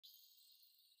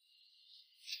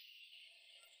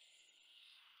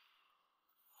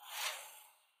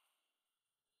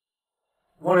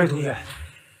王磊同学，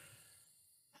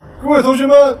各位同学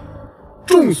们，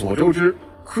众所周知，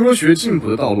科学进步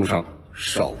的道路上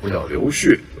少不了流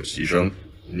血和牺牲。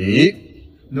你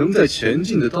能在前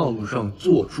进的道路上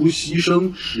做出牺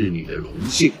牲，是你的荣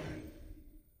幸。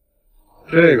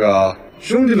这个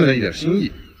兄弟们的一点心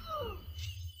意。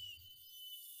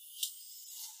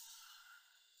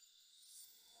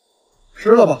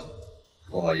吃了吧，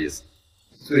不好意思，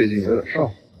最近有点上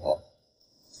火。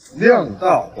量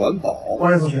大环保。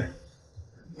王磊同学，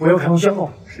不要开玩笑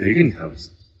哦。谁跟你开玩笑？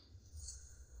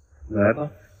来吧。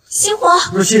星火，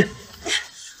若曦，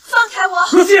放开我！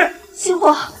若曦，星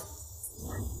火，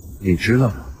你知道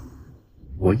吗？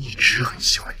我一直很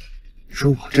喜欢你。你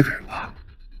说我这个人吧，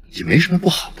也没什么不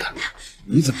好的。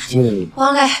你怎么就……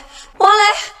王磊，王磊，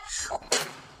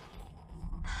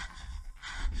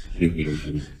你会留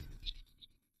心。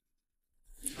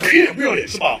给脸不要脸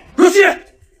是吧？若曦，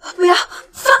不要，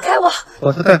放开我！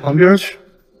把他带旁边去，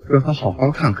让他好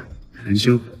好看看陈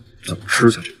星火怎么吃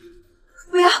下去。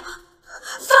不要，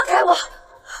放开我！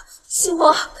星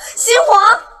火，星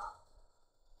火，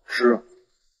吃啊！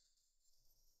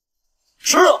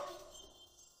吃啊！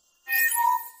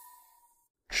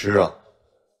吃啊！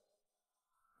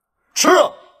吃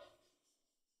啊！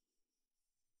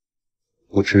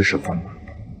不吃什么？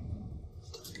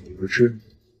不吃，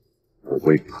我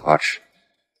喂给他吃。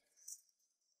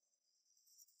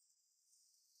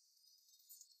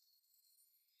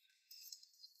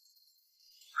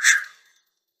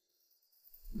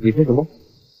你说什么？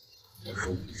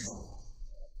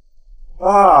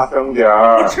大声点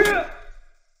儿！吃！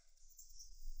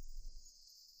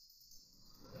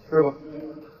吃吧。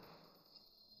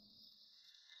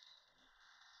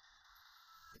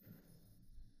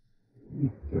一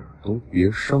点都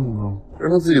别上啊，让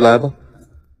他自己来吧。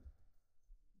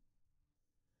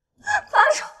放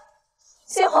手！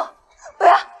星火，不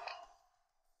要！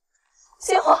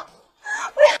星火，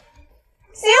不要！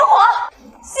星火，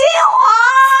星火！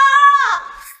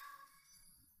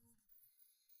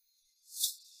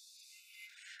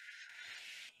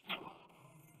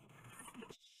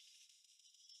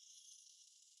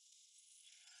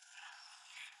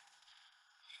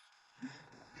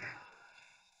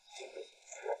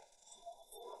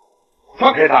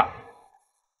放开他！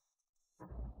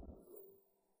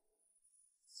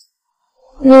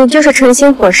你就是陈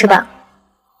星火是吧？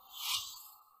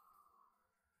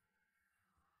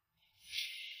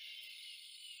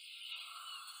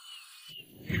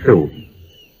是我。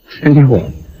陈星火，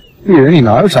这人你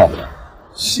哪儿找的？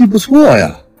戏不错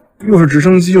呀，又是直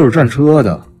升机又是战车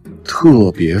的，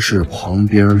特别是旁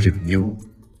边这个妞，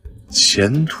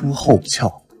前凸后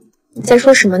翘。你在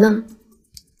说什么呢？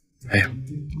哎呀，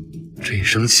这一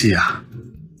生气啊，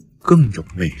更有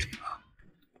魅力了。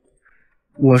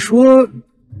我说，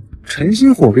陈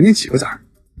星火给你几个子儿？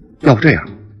要不这样，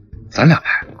咱俩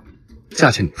拍，价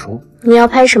钱你说。你要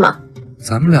拍什么？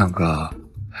咱们两个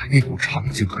拍那种场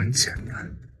景很简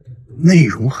单，内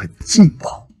容很劲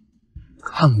爆，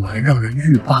看完让人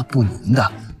欲罢不能的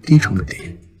低成本电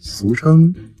影，俗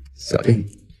称小电影。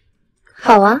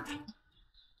好啊。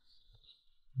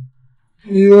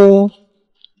哎呦。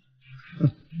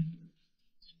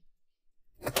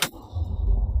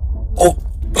哦，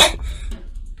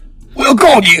我要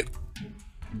告你！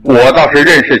我倒是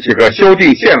认识几个修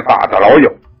订宪法的老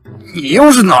友。你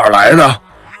又是哪儿来的？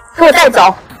给我带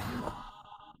走！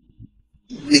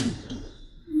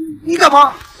你干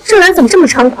嘛？这人怎么这么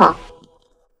猖狂？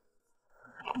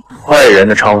坏人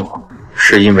的猖狂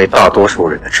是因为大多数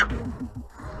人的沉默，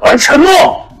而沉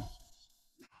默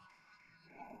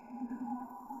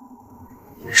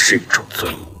也是一种罪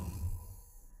恶。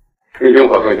李星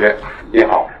火同学，你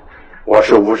好，我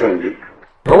是吴胜一，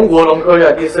龙国农科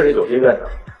院第49届院长。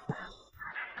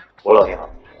吴老你好。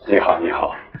你好，你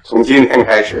好。从今天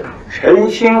开始，陈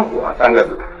星火三个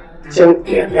字将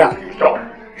点亮宇宙，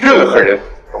任何人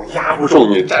都压不住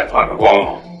你绽放的光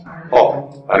芒。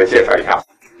哦，把你介绍一下，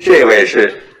这位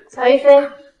是乔一飞，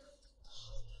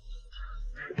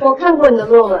我看过你的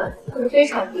论文，做得非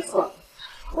常不错。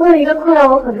我有一个困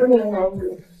扰我很多年的难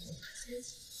题。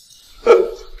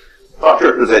他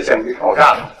这是在向你挑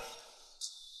战了。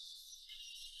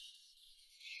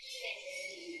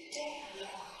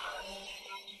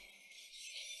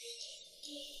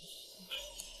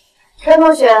陈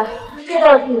同学，这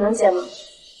道题你能解吗？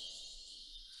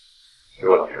徐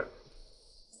老师，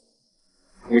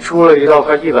你出了一道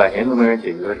快100年都没人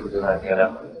解决的数学难题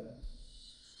了，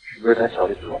是不是太小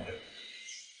题了？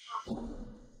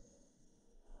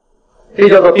这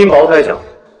叫做冰雹猜想，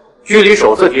距离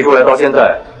首次提出来到现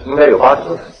在应该有80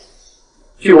多年。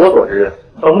据我所知，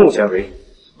到目前为止，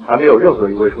还没有任何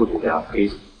一位数学家可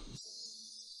以。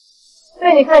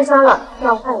被你看穿了，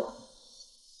让我看看。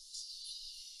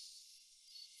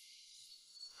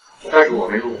但是我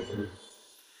没入伍。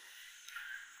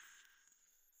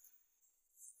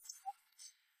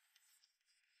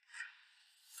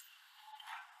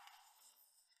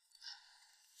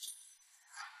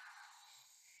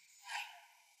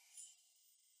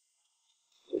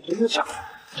真的假的？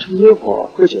趁这会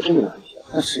会解这个难题？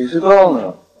那谁知道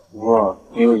呢？不过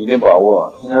你有一定把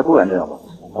握，应该不敢这样吧？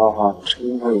否则的话，这个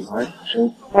樱桃隐藏产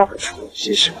生那可是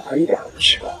其实他一点都不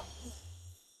奇怪。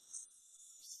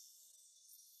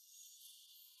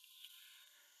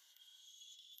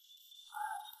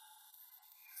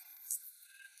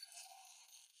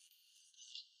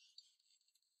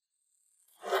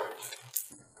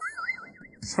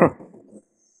哼，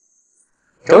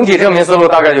整体证明思路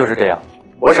大概就是这样。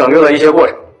我省略了一些过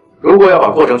程，如果要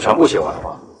把过程全部写完的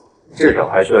话，至少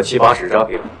还需要7、80张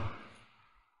笔。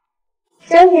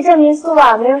整体证明思路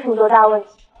没有什么多大问题，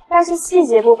但是细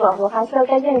节部分我还需要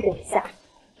再验证一下。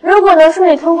如果能顺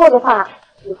利通过的话，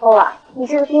以后你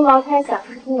这个冰雹猜想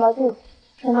就是冰雹定。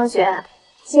陈同学，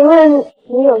请问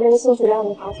你有这个兴趣让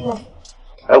你考试吗？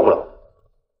哎，吴老，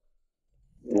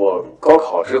我高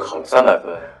考只考了300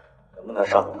分，能不能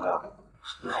上统啊？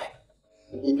哎，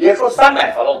你别说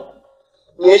300分喽，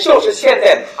你就是现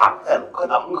在躺在鲁科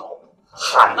大门口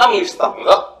喊那么一嗓子，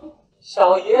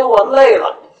小爷我累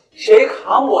了，谁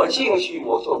扛我进去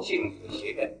我就进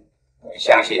去。我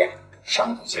相信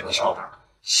上头几个小长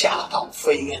下到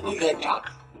分院的院长，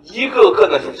一个个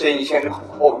那是争先恐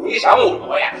后，你想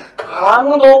我呀，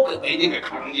扛都给你给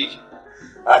扛进去，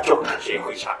就看谁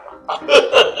会抢了。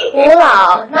吴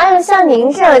老，哪有像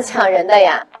您这样抢人的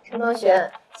呀？陈同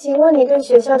学，请问你对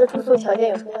学校的住宿条件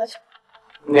有什么要求？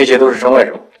那些都是身外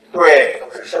之物。对，都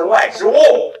是身外之物。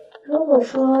如果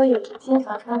说有经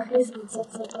常穿黑色的姐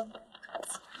姐呢？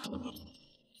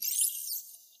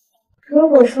如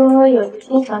果说有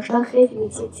经常穿黑色的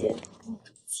姐姐，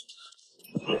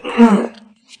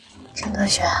陈同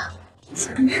学，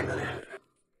想什么？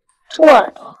兔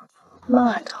耳朵、猫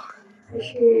耳朵，还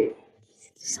是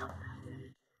小的？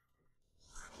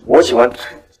我喜欢。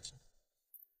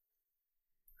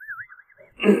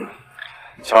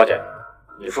乔姐，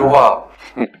你说话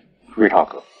非常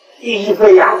合。一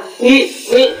飞呀，你，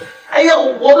哎呀，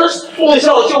我的速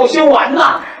效救心丸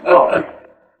呐！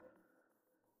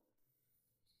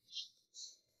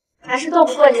还是斗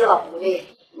不过你老狐狸。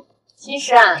其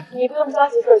实你不用着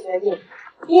急做决定，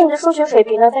以你的数学水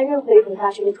平呢，在任何一种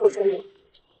大学都绰绰有余。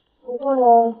不过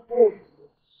呢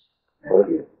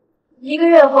，1个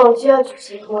月后就要举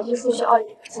行国际数学奥林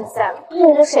匹克竞赛了，以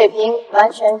你的水平，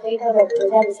完全可以代表国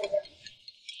家队参加。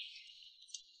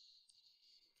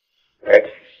哎，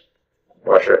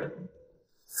我是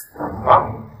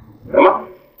什么？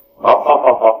好，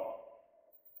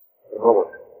什么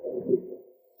我？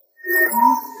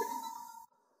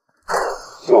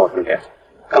信我同学，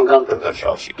刚刚得到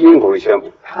消息，英国人宣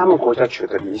布，他们国家取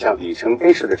得了一项里程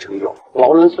碑式的成就。劳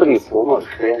伦斯利福莫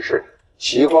实验室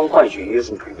激光灌血约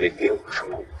束准备给我成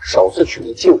功，首次取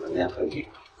得近5年分距。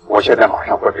我现在马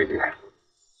上回北京来。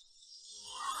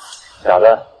假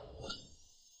的。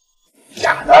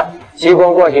假的？激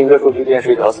光惯性约束聚变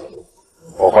是一条死路，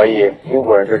我怀疑英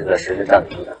国人这是在实施战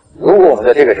略战。如果我们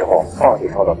在这个时候放弃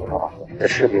创造出发射，这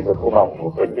势必会拖慢我国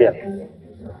核电的。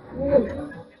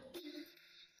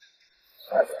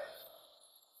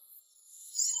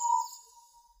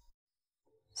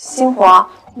星火，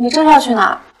你这是要去哪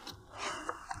儿？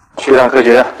去趟科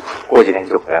学院，过几天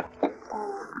就回来了。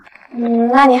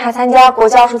那你还参加国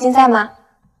际奥数竞赛吗？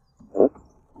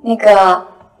那个，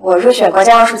我入选国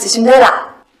际奥数集训队了。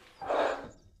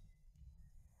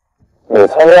你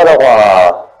参加的话，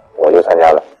我就参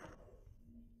加了。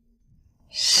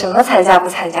什么参加不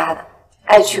参加的，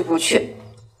爱去不去。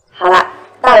好了，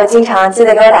大有经常记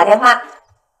得给我打电话。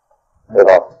知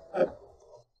道。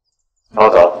那我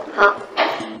走了。好。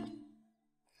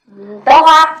等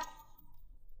会儿，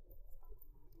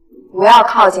不要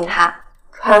靠近他，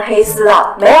穿黑丝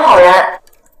的没有好人。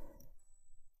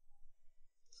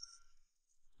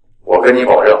我跟你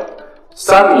保证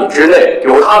，3米之内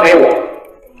有他没我。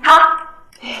好。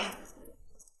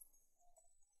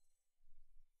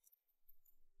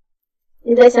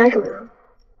你在想什么？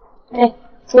哎，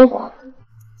金火。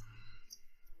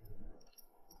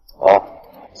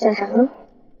想啥呢？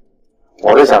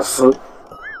我在想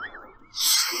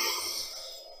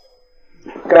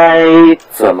该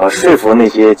怎么说服那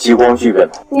些激光巨变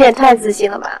呢？你也太自信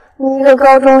了吧！你一个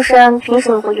高中生，凭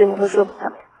什么会觉得你会说服他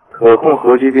们？可控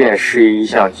核聚变是一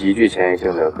项极具前沿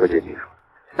性的科学技术，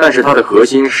但是它的核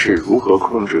心是如何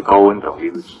控制高温等离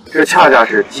子体，这恰恰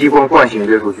是激光惯性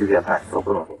约束聚变派所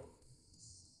不能做。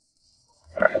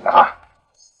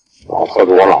老头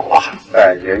子我老了，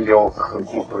在研究可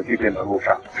控核聚变的路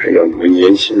上，只有你们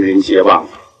年轻人接棒。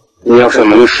你要是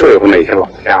能说服那些老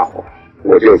家伙，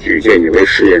我就举荐你为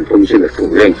试验中心的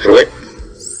主任职位。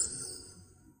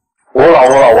吴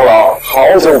老，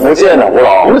好久不见了，吴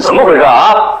老，你们怎么回事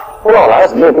啊？吴老来了，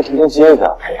怎么也不提前接一下？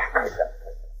哎呀，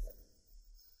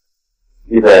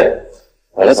一飞，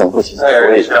来了怎么不提前？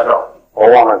我也知道，我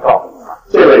忘了告诉你了，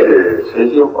这位是陈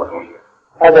新火同学，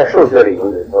他在数学领域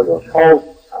里头有超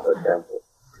强的天赋。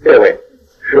这位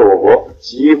是我国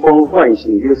极光惯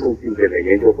性约束具备的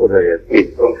研究负责人李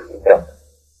宗成教授。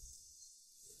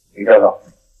李教授，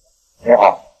你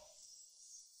好。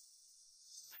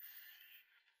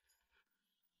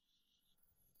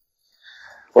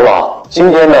吴老，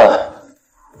今天呢，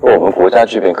是我们国家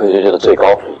聚变科学界的最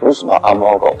高会，有什么阿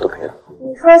猫狗都可以了。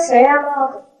你说谁呀，猫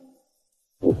狗？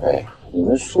一飞，你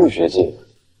们数学界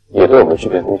也对我们聚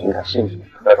变工程感兴趣？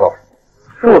教授，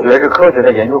数学是科学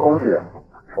的研究工具，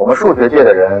我们数学界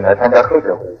的人来参加科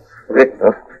学会，不对，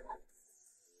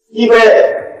一飞，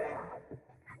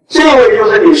这位就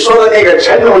是你说的那个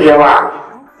陈同学吧？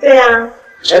对呀。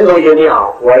陈同学你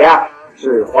好，我呀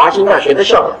是华清大学的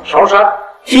校长乔山。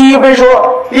听一飞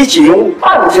说，你只用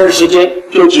半天的时间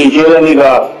就解决了那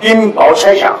个冰雹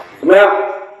猜想，怎么样？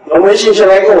有没有兴趣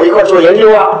来跟我一块做研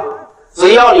究啊？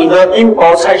只要你的冰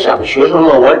雹猜想学术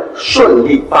论文顺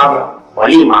利发表，我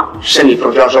立马升你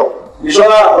做教授。你说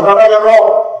呢，我当大教授？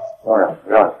当然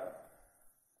让你。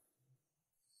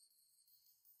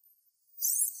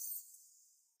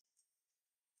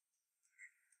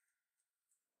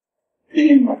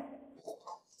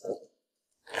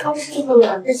他是不是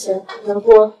之前得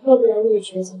过诺贝尔物理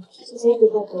学奖，之前一直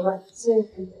在国外，现在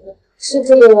是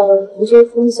这个研究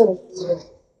风向的机会。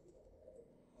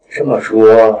这么说，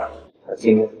他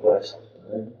今天过来想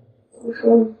怎么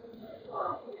说呢？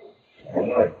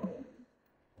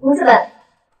同志们，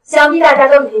想必大家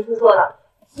都已经听说了，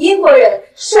英国人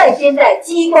率先在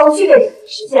激光聚变领域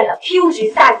实现了 Q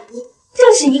值大于1，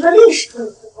这是一个历史性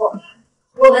的突破。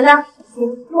我们呢，已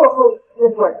经落后于英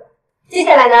国人了。接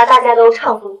下来呢，大家都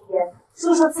畅所欲言，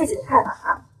说说自己的看法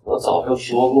啊。我早就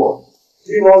说过，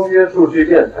激光约束聚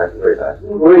变才是未来，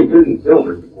英国人已经领先我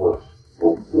们一步了，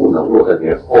我不能落在别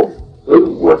人后面，所以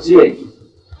我建议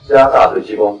加大对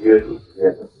激光约束聚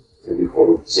变的实际投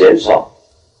入，减少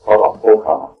操导偷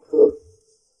看马克。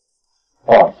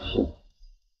放屁！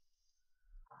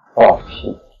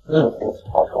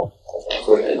好说，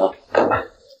说谁呢？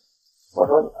我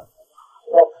说你呢，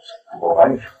我管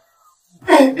你什么？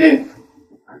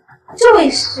这位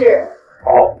是？好，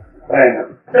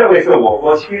这位是我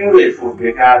国新锐数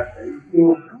学家陈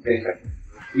新先生，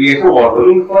也是我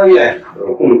伦科院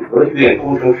可控核聚变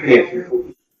工程实验室书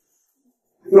记。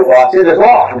我接着说，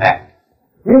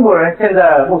英国人现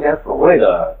在目前所谓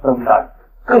的增大，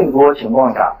更多情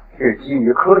况下是基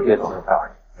于科学走向价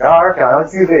值。然而，想要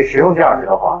具备实用价值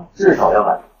的话，至少要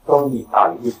满足增益大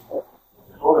于1。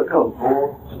说的更多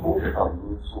是物质上的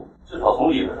因素，至少从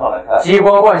理论上来看，激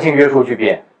光惯性约束聚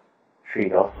变是一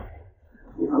条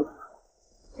死路。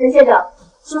陈先生，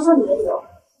说说你的理由。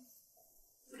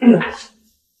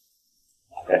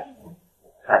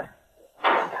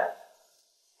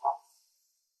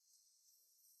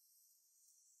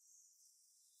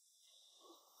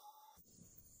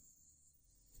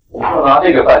我就拿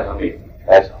这个半成品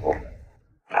来想过。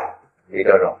李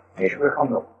教授，你是不是看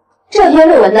不懂？这篇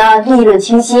论文呢，立论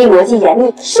清晰，逻辑严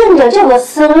密。顺着这个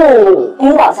思路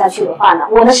引导下去的话呢，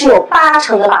我们是有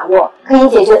80%的把握可以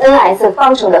解决 NS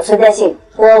方程的存在性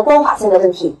和光滑性的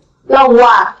问题。老吴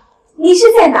啊，你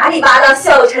是在哪里挖到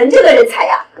小陈这个人才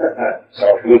呀？小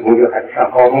陈同学还是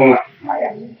上高中呢，哎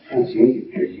呀，不仅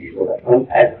仅是提出了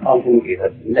NS 方程里的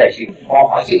存在性、光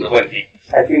滑性的问题，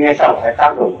在今天上午还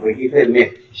当着我和一飞的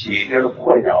面解决了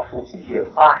困扰数学界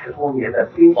80多年的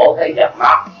冰雹猜想呢。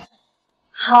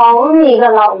好你个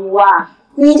老吴啊，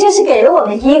你这是给了我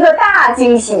们一个大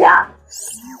惊喜啊！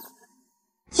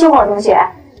星火同学，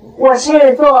我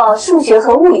是做数学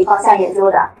和物理方向研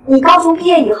究的，你高中毕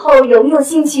业以后有没有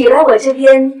兴趣来我这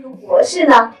边读博士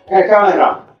呢？在商量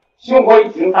上，星火已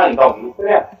经参与到民资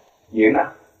料，您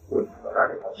呢就扯上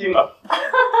这条心了。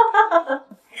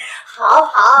好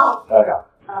好，校长，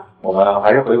我们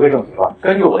还是回归正题吧。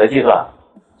根据我的计算，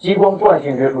激光惯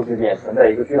性约束聚变存在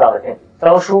一个巨大的陷阱。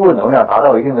当输入能量达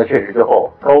到一定的确值之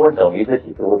后，高温等离子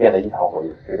体就会变得异常活跃，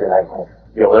直接难以控制。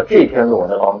有了这篇论文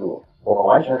的帮助，我们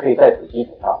完全可以在此基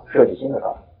础上设计新的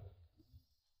方案。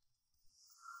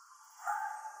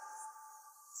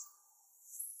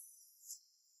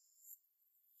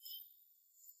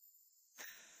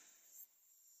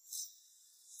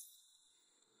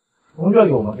从这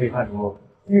里我们可以看出，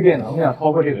聚变能量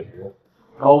超过这个值，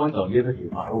高温等液体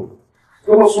反入。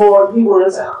如果说英国人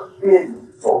在河边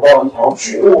走到一条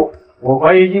绝路，我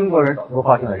怀疑英国人早就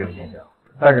发现了这个现象，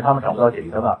但是他们找不到解决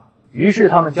的办法，于是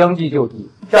他们将计就计，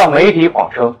向媒体谎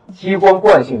称激光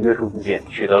惯性约束突变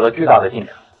取得了巨大的进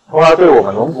展，从而对我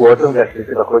们龙国正在实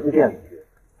施的核聚变领域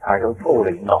产生错误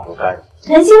的引导和干扰。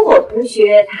陈星火同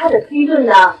学他的推论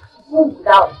呢不无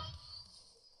道理。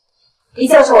李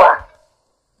教授啊，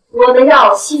我们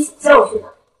要吸取教训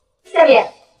了。下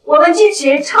面我们支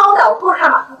持超导托卡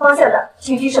马克方向的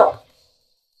请举手。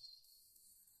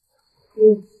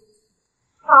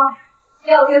好，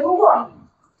表决通过。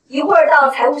一会儿到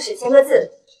财务室签个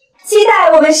字，期待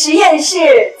我们实验室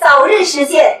早日实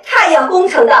现太阳工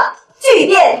程的聚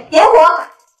变点火。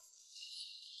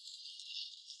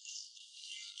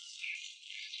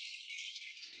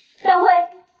散会。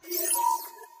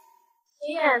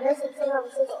医院没事，就让我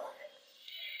们先走了。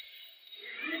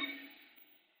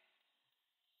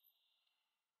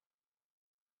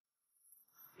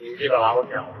你这个老小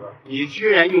子，你居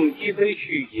然用一杯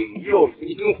去引诱陈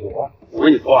星火！我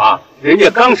跟你说啊，人家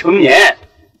刚成年，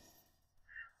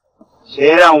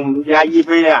谁让我们家一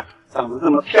菲呀长得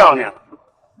这么漂亮？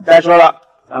再说了，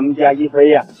咱们家一菲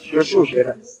呀学数学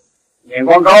的，眼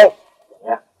光高，我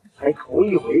呀还头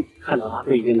一回看到他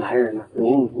对一个男人呢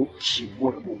融入起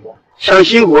目的目光。像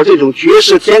星火这种绝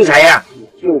世天才呀，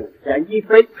就我们家一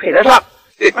菲配得上。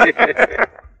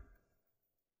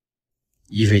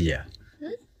一菲姐。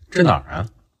这哪儿啊？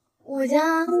我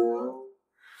家。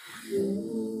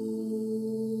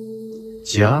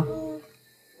家？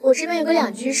我这边有个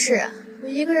2居室，我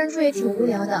一个人住也挺无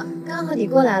聊的，刚好你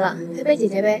过来了，陪陪姐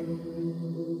姐呗。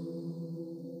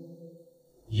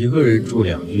一个人住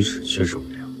2居室确实无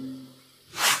聊。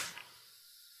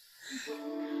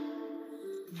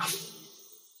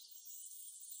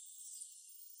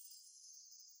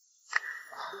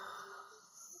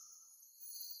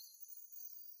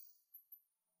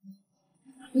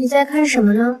你在看什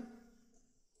么呢？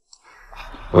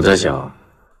我在想，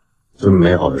这么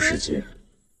美好的世界，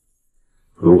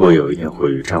如果有一天毁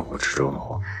于战火之中的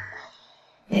话。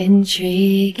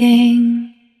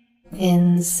Intriguing,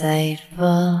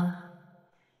 insightful,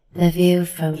 the view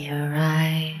from your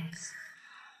eyes.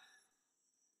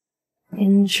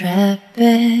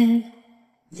 Intrepid,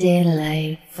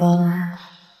 delightful,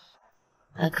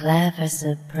 a clever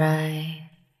surprise.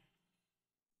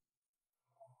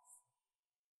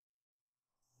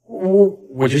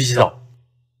 我去洗澡。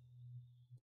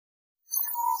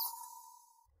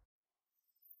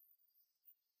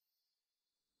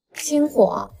星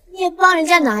火，你也帮人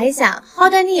家拿一下，好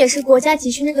歹你也是国家集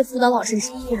训队的辅导老师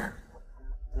之一啊。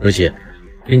而且，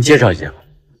给你介绍一下，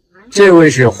这位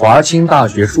是华清大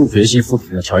学数学系副主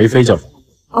任乔一飞教授。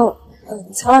哦，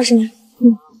乔老师呢？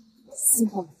星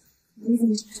火，你怎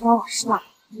么就不知道老师了？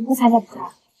你不参加比赛？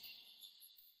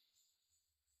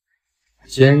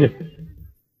坚韧。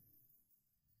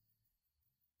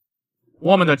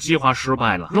我们的计划失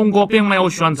败了，中国并没有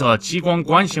选择激光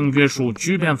惯性约束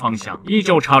聚变方向，依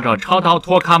旧朝着超导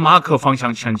托卡马克方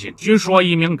向前进。据说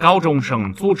一名高中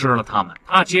生阻止了他们，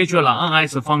他解决了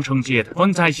NS 方程界的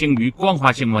存在性与光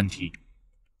化性问题。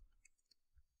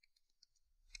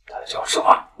他叫什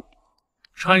么？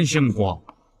陈星火。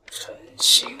陈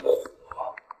星火。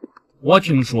我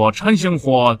听说陈星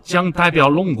火将代表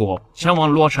龙国前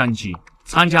往洛杉矶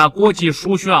参加国际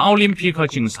数学奥林匹克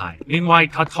竞赛，另外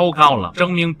他投稿了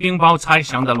证明冰雹猜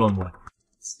想的论文。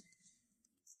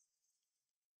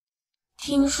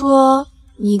听说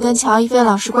你跟乔一飞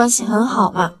老师关系很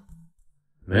好吧？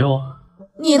没有啊。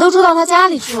你都住到他家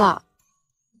里去了。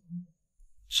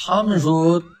他们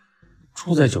说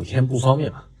住在酒店不方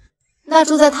便吧？那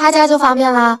住在他家就方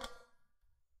便啦。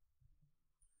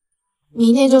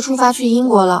明天就出发去英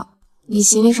国了，你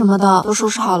行李什么的都收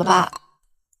拾好了吧？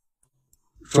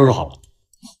收拾好了。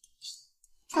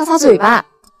擦擦嘴巴，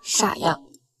傻样。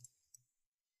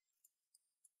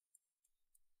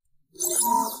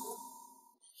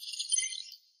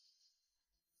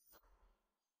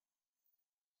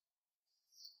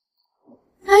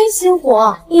哎，星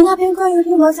火，你那篇关于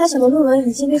冰雹猜想的论文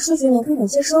已经被数学年刊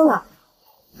接收了。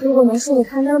如果能顺利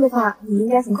刊登的话，你应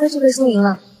该很快就被收赢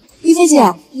了。玉飞姐，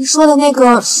你说的那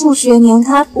个数学年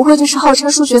刊，不会就是号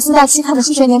称数学4大期刊的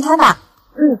数学年刊吧？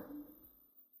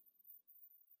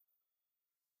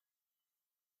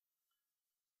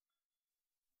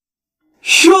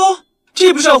哟，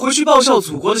这不是要回去报效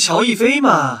祖国的乔一飞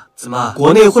吗？怎么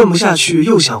国内混不下去，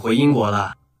又想回英国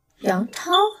了？杨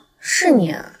涛，是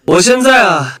你啊？我现在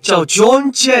啊叫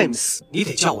John James， 你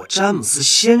得叫我詹姆斯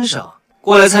先生。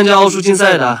过来参加奥数竞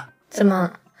赛的。怎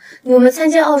么，我们参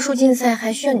加奥数竞赛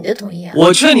还需要你的同意啊！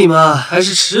我劝你们还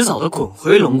是迟早的滚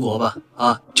回龙国吧！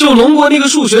啊，就龙国那个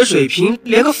数学水平，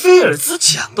连个菲尔兹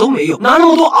奖都没有，拿那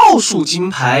么多奥数金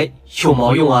牌有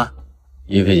毛用啊？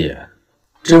一菲姐，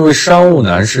这位商务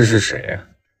男士是谁啊？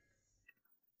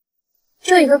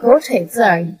就一个狗腿子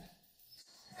而已。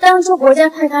当初国家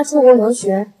派他出国留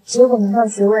学，结果拿到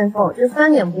学位后就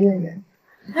翻脸不认人，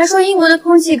还说英国的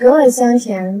空气格外香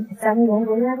甜，咱们龙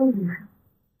国压根不买。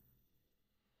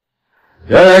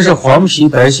原来是黄皮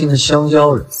白心的香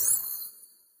蕉人。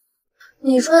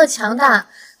你说的强大，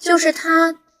就是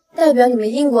他代表你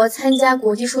们英国参加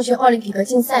国际数学奥林匹克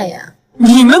竞赛呀。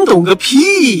你们懂个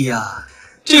屁呀！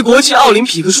这国际奥林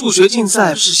匹克数学竞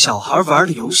赛是小孩玩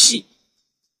的游戏，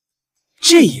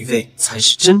这一位才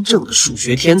是真正的数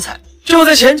学天才。就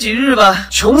在前几日吧，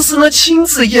琼斯呢亲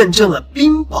自验证了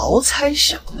冰雹猜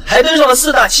想，还登上了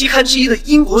4大期刊之一的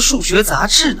英国数学杂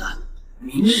志呢。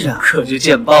明日啊，可就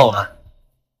见报了。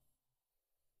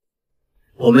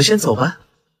我们先走吧。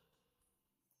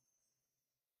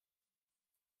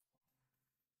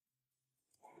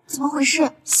怎么回事？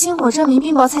星火这名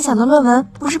冰雹猜想的论文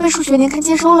不是被数学年刊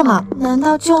接收了吗？难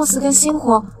道 Jones 跟星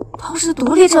火同时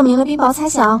独立证明了冰雹猜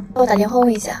想？我打电话问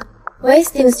一下。喂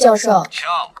 ，Stevens 教授。瞧，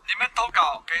你们投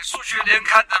稿给数学年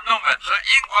刊的论文和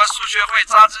英国数学会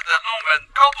杂志的论文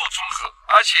高度重合，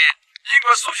而且英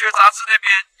国数学杂志那边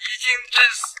已经证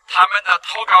实他们的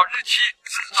投稿日期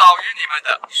是早于你们的，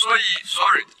所以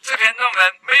sorry， 这篇论文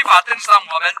没法登上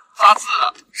我们杂志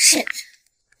了。是。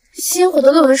星火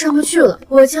的论文上不去了，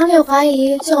我强烈怀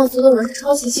疑教授论文是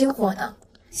抄袭星火的，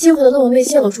星火的论文被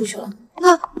泄露出去了。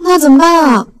那怎么办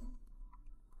啊？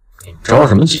你着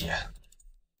什么急？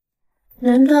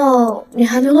难道你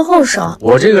还留了后手？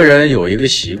我这个人有一个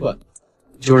习惯，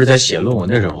就是在写论文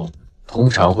的时候，通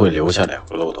常会留下2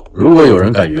个漏洞。如果有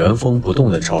人敢原封不动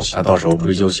的抄袭，那到时候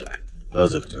追究起来，乐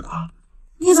子可就大了。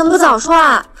你怎么不早说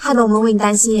啊？害得我们为你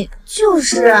担心。就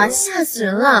是啊，吓死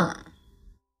人了！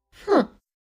哼。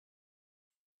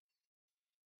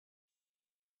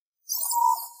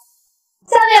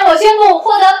下面我宣布，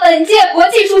获得本届国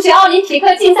际数学奥林匹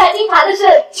克竞赛金牌的是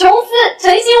琼斯、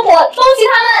陈星火，恭喜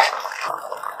他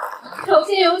们！首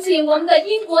先有请我们的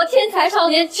英国天才少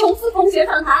年琼斯同学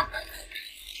上台。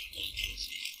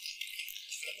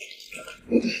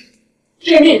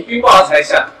建立冰雹猜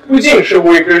想不仅是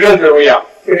为个人的荣耀，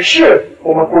也是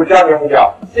我们国家的荣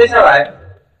耀。接下来，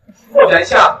我们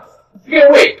向各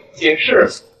位解释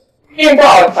冰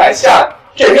雹猜想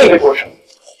证明的过程。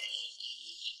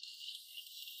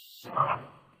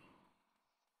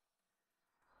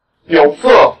有次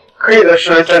可以的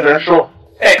是正整数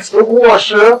 ，x 如果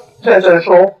是正整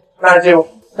数，那就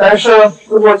但是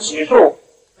如果奇数，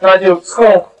那就乘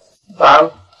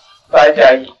3再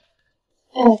加1。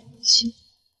行。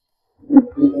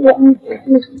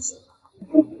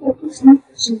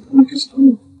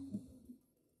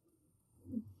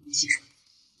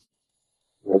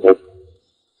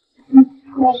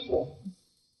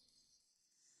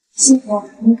星火，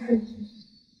你可以。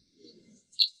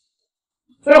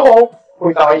最后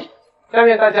回答1，下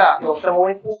面大家有什么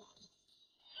问题？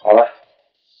好了，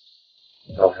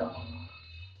教授，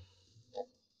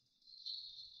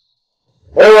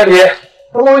没问题。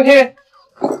什么问题？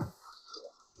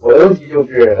我的问题就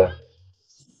是，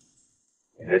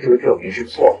你的这个证明是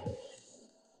错的。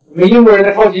你们英国人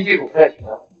的超级技术太强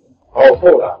了，好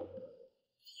错的。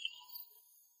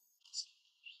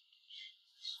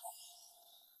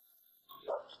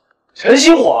陈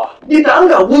星火，你胆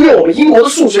敢污蔑我们英国的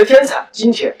数学天才！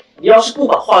今天你要是不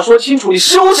把话说清楚，你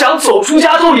休想走出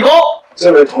加州理工！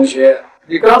这位同学，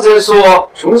你刚才说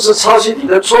琼斯抄袭你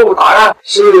的错误答案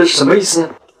是什么意思？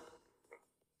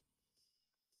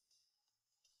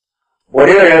我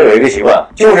这个人有一个习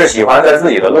惯，就是喜欢在自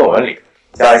己的论文里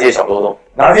加一些小漏洞，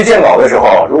拿去见稿的时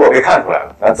候，如果被看出来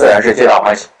了，那自然是皆大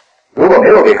欢喜；如果没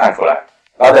有被看出来，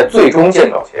那在最终见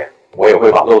稿前，我也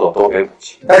会把漏洞都给补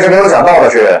齐。但是没有想到的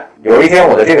是，有一天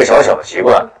我的这个小小的习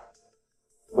惯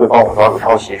会帮我抓住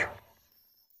抄袭者。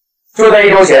就在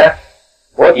1周前，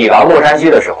我抵达洛杉矶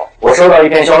的时候，我收到一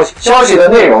篇消息，消息的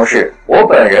内容是我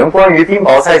本人关于冰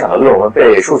雹猜想的论文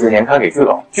被数学年刊给拒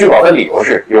稿，拒稿的理由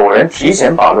是有人提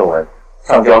前把论文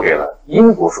上交给了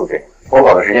英国数学年刊，投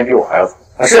稿的时间比我还要早。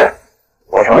是，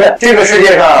我承认这个世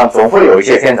界上总会有一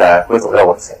些天才会走在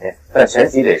我的前面，但前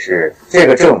提得是这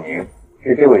个证明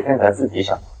是这位天才自己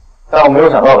想的。但我没有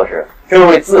想到的是，这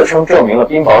位自称证明了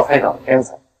冰雹猜想的天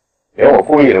才，连我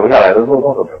故意留下来的漏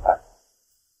洞都没有看。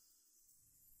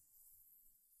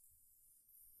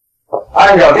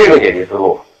按照这个解题思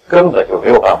路，根本就没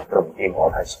有办法证明冰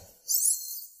雹猜想。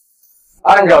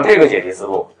按照这个解题思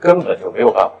路，根本就没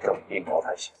有办法证明冰雹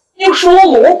猜想。你说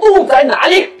漏洞在哪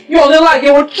里？有人来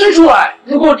给我指出来！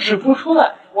如果指不出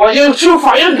来，我就去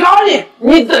法院告你！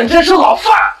你等着吃牢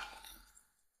饭！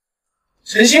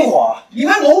陈星火，你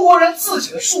们蒙国人自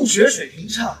己的数学水平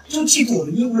差，就嫉妒我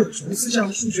们英国有琼斯这样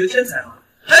的数学天才吗？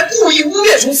还故意污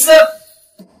蔑琼斯！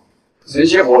陈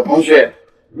星火同学，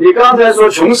你刚才说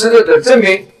琼斯的证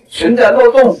明存在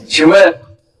漏洞，请问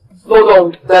漏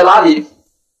洞在哪里？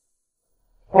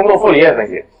通过傅里叶分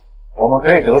析，我们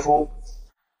可以得出，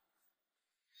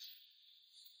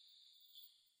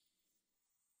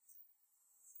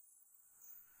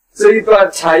这一段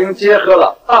采用结合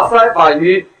了大赛法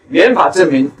与原法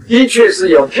证明，的确是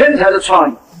有天才的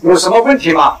创意，有什么问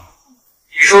题吗？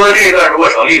你说的这一段如果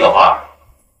成立的话，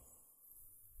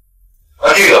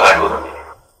那这个函数怎么解？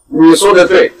你说的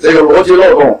对，这个逻辑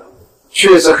漏洞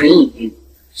确实很隐蔽，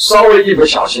稍微一不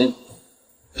小心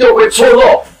就会错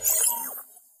漏。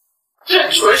这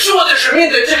准是我的是面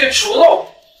对这个丑陋，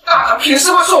那他凭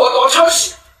什么说我多抄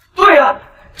袭？对啊，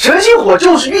陈星火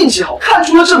就是运气好，看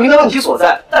出了证明的问题所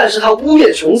在，但是他污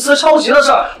蔑琼斯抄袭的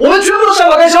事儿，我们绝不能善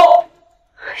罢甘休。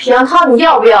杨涛，你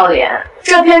要不要脸？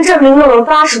这篇证明论文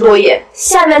80多页，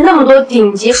下面那么多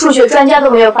顶级数学专家都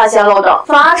没有发现漏洞，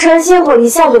反而陈星火一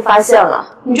下就发现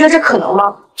了，你觉得这可能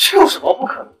吗？这有什么不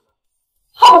可能？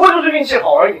他不会就是运气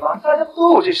好而已吗？大家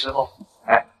都有这时候。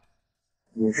哎，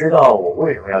你知道我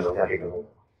为什么要留下这个漏洞吗？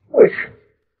为什么？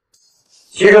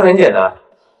其实很简单，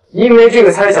因为这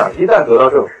个猜想一旦得到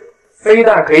证实，非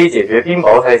但可以解决冰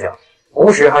雹猜想，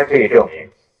同时还可以证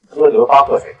明哥德巴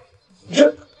赫猜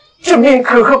想。证明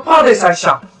可可怕的猜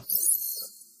想，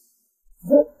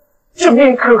证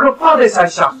明可可怕的猜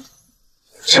想。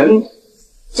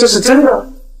这是真的。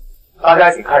大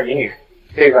家请看英语，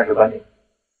这一段是关键。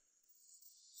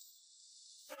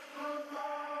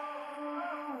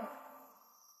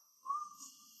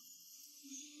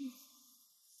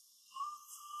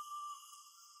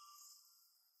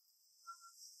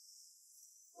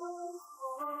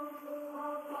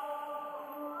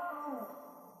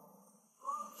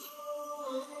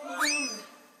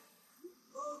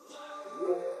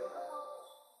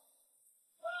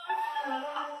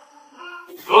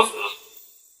由此，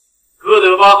哥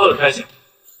德巴赫的猜想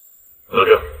得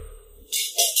证。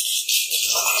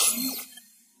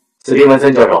斯蒂文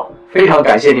森教授，非常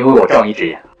感谢您为我仗义直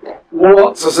言。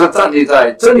我只是站立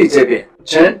在真理这边。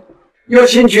陈，有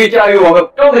兴趣加入我们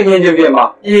高等研究院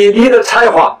吗？以你的才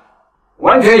华，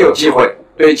完全有机会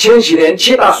对千禧年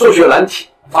7大数学难题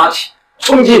发起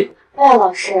冲击。哎呀，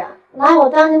老师，哪有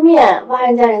当着面挖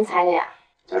人家人才的呀？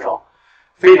教授，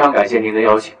非常感谢您的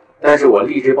邀请，但是我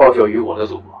立志报效于我的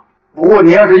祖国。不过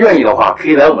您要是愿意的话，可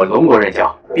以来我们龙国任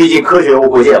教，毕竟科学无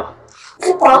国界嘛。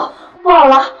不好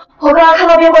了，我刚刚看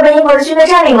到边国被英国的军队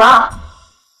占领了，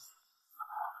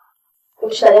我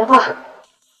去打电话。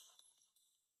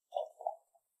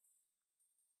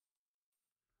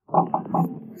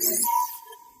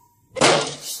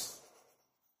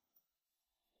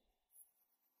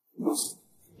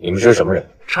你们是什么人？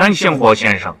陈星火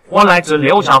先生，我来自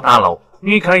6角大楼，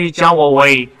你可以叫我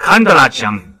为坎德拉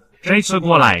将军。这次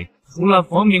过来，除了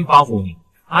奉命保护你，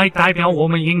还代表我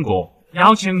们英国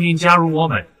邀请您加入我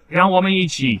们，让我们一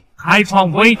起开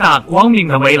创伟大光明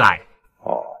的未来。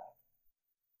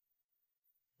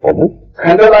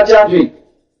坎德拉将军，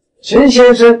陈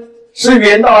先生是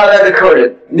远道而来的客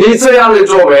人，你这样的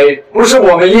作为不是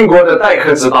我们英国的待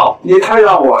客之道，你太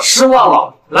让我失望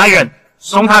了。来人，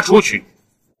送他出去。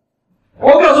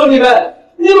我告诉你们，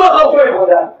你们很会活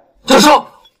的。教授，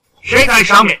谁在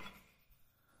上面？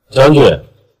将军，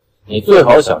你最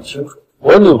好想清楚，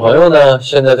我女朋友呢，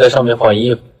现在在上面换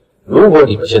衣服。如果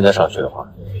你们现在上去的话，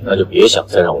那就别想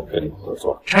再让我跟你们合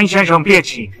作了。陈先生，别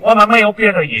气，我们没有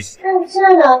别的意思。真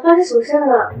的，发生什么事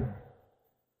了？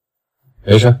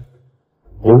没事，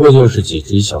不过就是几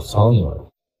只小苍蝇而已。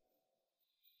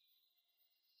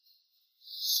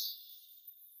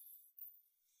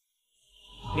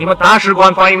你们大使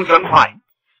馆反应真快。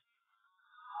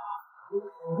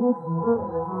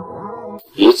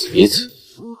彼此。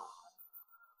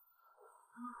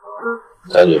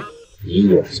将军，你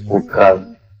也是不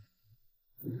堪。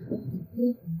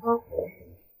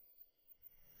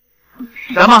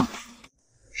什么？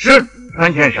是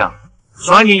陈先生，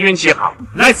算你运气好。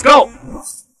Let's go。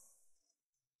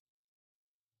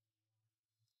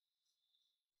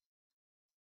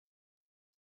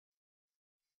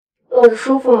握着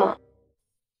舒服吗？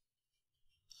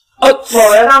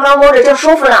某人刚刚摸着正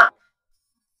舒服呢。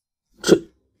这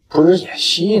不是演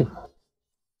戏呢？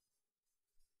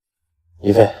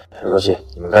一菲、若曦，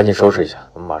你们赶紧收拾一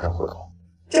下，我们马上回口。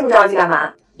这么着急干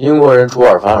嘛？英国人出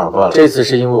尔反尔惯了，这次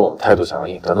是因为我们态度强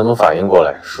硬，等他们反应过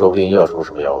来，说不定又要出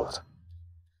什么幺蛾子。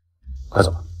快走。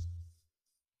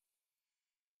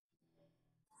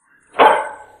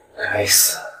该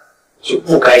死，就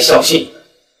不该相信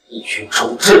一群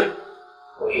丑稚！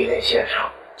威廉先生，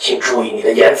请注意你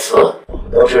的言辞。我们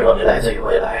都知道你来自于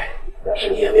未来，但是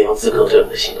你也没有资格对我们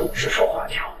的行动指手画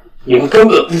脚。你们根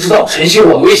本不知道陈星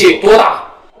火的威胁有多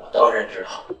大。我当然知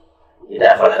道，你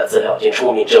带回来的资料已经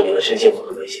充分证明了陈星火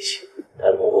的威胁性。但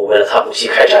如果为了他不惜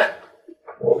开战，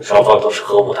我们双方都是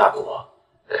核武大国，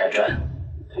开战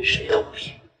对谁都不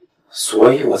利。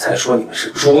所以我才说你们是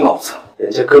猪脑子，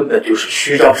人家根本就是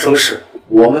虚张声势，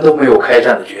我们都没有开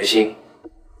战的决心。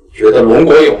你觉得龙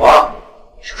国有吗？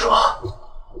你是说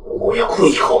龙国要故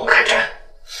意和我们开战？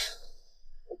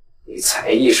你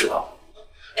才意识到。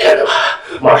看着吧，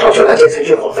马上就来接陈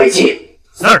星火飞机。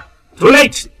Sir, too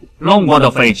late。龙国的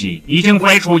飞机已经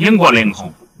飞出英国领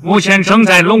空，目前正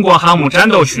在龙国航母战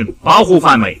斗群保护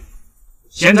范围。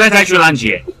现在再去拦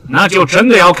截，那就真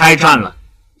的要开战了。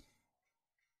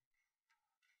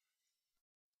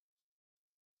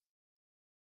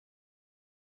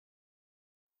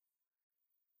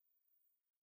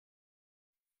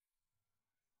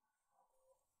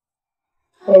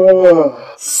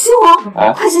星火，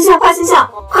快醒醒，快醒醒，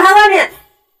快看外面！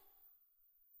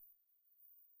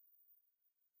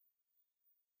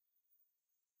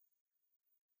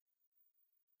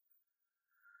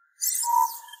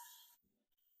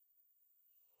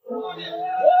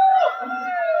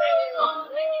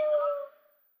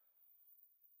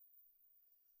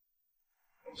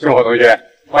星火同学，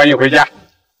欢迎回家。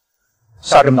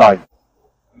下这么大雨，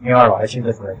明儿我还亲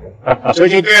自出来接。这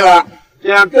就对了，这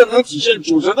样更能体现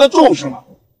主神的重视了。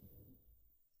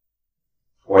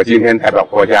我今天代表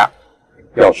国家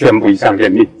要宣布一项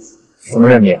任命。什么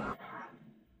任命？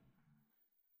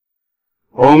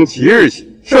从即日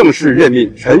起，正式任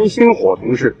命陈星火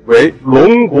同志为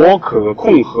龙国可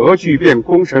控核聚变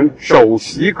工程首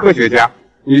席科学家。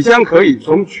你将可以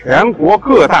从全国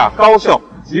各大高校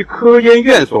及科研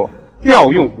院所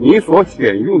调用你所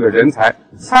选用的人才，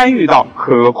参与到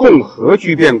可控核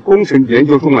聚变工程研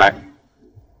究中来。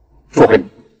祝贺你！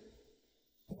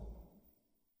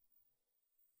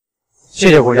谢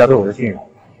谢国家对我的信任，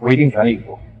我一定全力以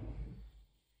赴。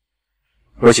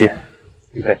罗琦、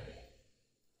于佩，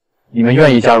你们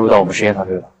愿意加入到我们实验团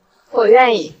队吗？我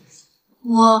愿意。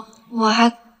我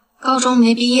还高中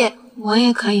没毕业，我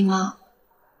也可以吗？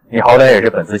你好歹也是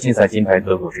本次竞赛金牌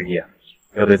得主之一啊，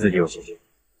要对自己有信心。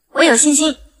我有信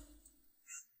心。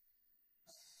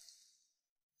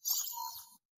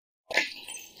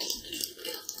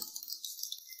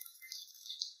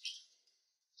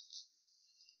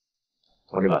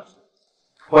同志们，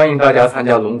欢迎大家参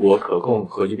加龙国可控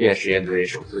核聚变实验队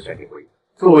首次选定会议。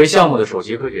作为项目的首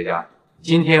席科学家，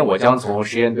今天我将从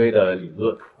实验堆的理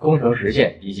论、工程实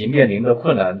现以及面临的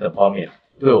困难等方面，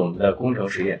对我们的工程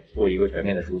实验做一个全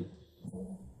面的梳理。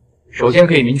首先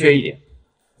可以明确一点，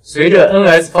随着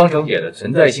NS 方程解的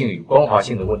存在性与光滑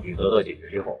性的问题得到解决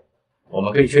之后，我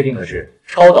们可以确定的是，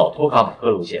超导托卡马克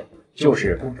路线就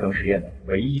是工程实验的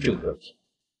唯一正确题。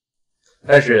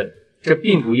但是这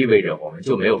并不意味着我们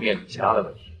就没有面对其他的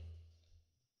问题。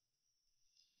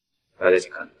大家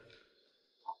请看，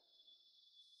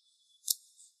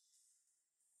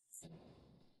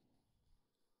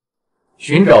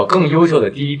寻找更优秀的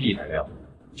第一批材料，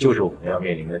就是我们要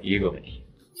面临的第一个问题。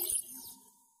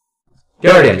第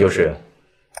二点就是，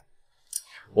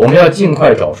我们要尽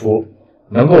快找出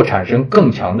能够产生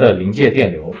更强的临界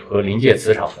电流和临界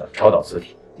磁场的超导磁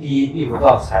体。第一，避不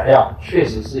到材料确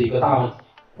实是一个大问题。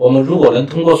我们如果能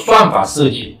通过算法设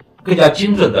计更加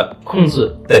精准的控制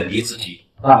等离子体，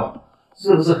那么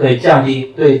是不是可以降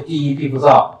低对第一避不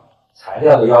到材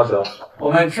料的要求？我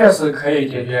们确实可以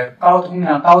解决高通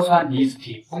量高穿离子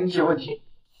体分解问题，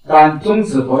但中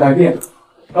子不带变，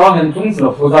高能中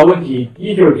子辐照问题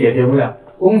依旧解决不了，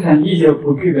工程依旧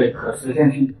不具备可实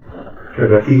现性。这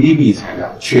个第一批材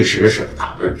料确实是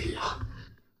大问题啊。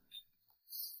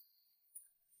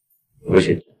罗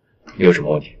琦，你有什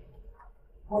么问题？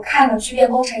我看了聚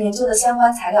变工程研究的相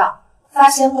关材料，发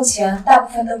现目前大部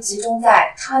分都集中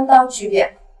在川刀聚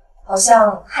变，好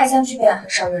像氦三聚变很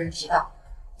少有人提到。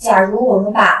假如我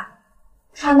们把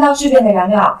川刀聚变的燃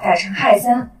料改成氦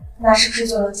三，那是不是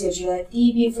就能解决第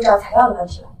一批辐照材料的问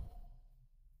题了？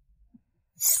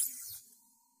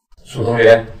楚同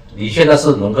学，你现在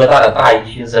是农科大的大一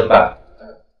新生吧？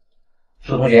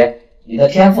楚同学，你的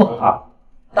天赋很好，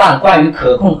但关于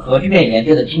可控核聚变研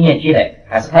究的经验积累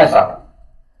还是太少了。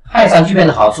氦三聚变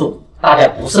的好处，大家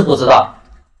不是不知道，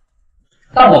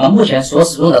但我们目前所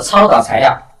使用的超导材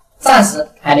料，暂时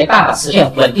还没办法实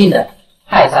现稳定的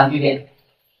氦三聚变。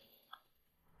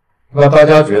那大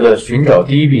家觉得寻找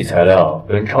第一批材料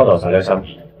跟超导材料相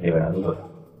比，那个难度更大。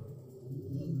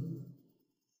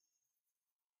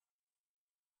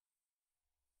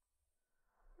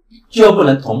就不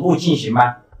能同步进行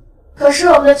吗？可是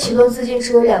我们的启动资金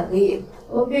只有2个亿，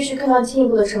我们必须看到进一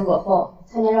步的成果后，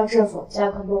才能让政府加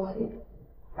快动画力度。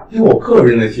以我个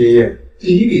人的经验，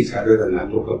第一笔材料的难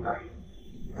度更大。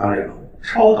当然了，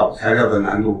超导材料的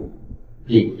难度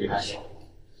并不比它小，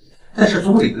但是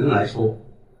从理论来说，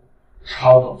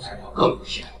超导材料更有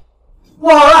限。不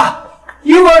好了，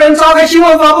英国人召开新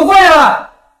闻发布会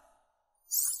了。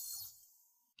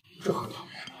这很讨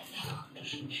厌啊！这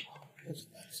是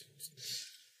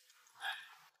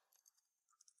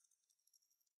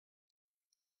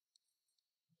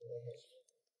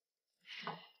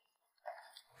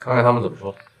看看他们怎么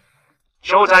说。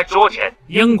就在昨天，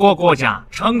英国国家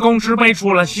成功制备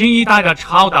出了新一代的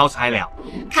超导材料。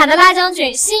坎德拉将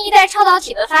军，新一代超导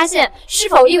体的发现，是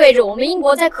否意味着我们英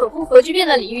国在可控核聚变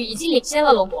的领域已经领先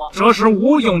了龙国？这是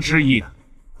毋庸置疑的。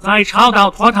在超导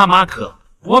托塔马克，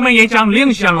我们也将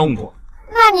领先龙国。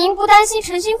那您不担心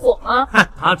陈星火吗？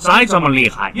他再这么厉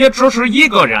害，也只是一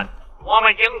个人。我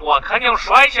们英国肯定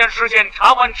率先实现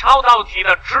超稳超导体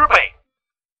的制备。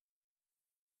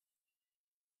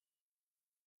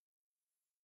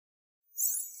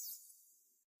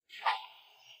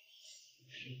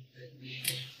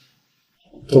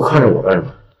都看着我干什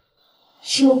么？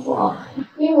星火，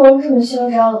英国人这么嚣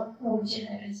张，那我们现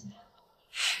在该怎么办？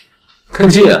看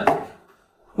近啊！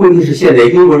问题是现在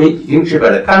英国人已经制备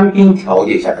了单兵条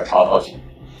件下的超导体，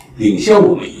领先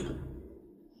我们一步，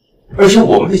而且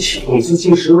我们的启动资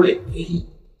金只有2个亿，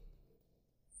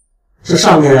这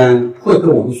上面会给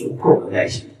我们足够的耐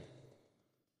心。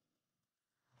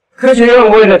科学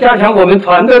院为了加强我们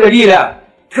团队的力量，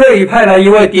特意派了一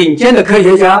位顶尖的科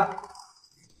学家。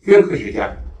原科学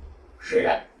家？谁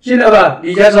呀？进来吧，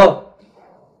李教授。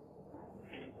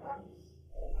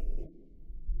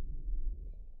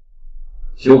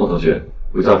修火同学，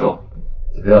吴教授，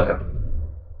怎么样？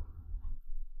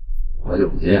好久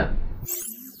不见。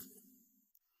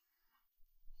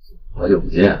好久不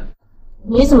见。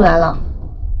你怎么来了？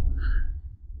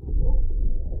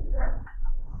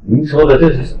您说的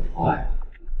这是什么话呀？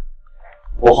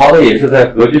我好歹也是在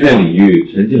核聚变领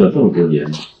域沉浸了这么多年，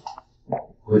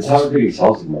我加入这个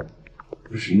小组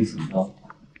不是因此吗？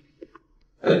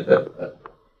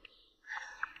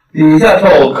李教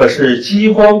授可是激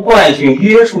光惯性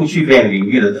约束聚变领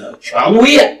域的权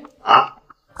威啊！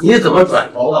你怎么转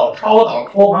投到超导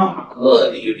托塔马克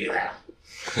领域里来了？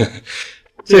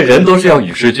这人都是要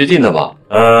与时俱进的嘛。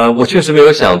我确实没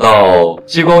有想到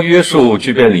激光约束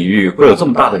聚变领域会有这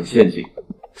么大的陷阱。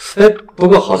不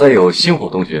过好在有星火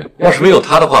同学，要是没有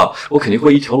他的话，我肯定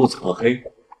会一条路走到黑。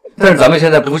但是咱们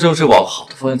现在不正是往好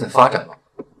的方向在发展吗？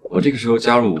我这个时候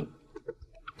加入，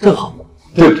正好，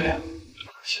对不对？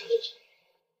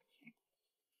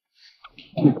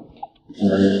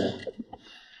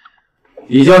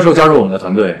李教授加入我们的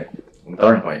团队，我们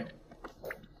当然欢迎。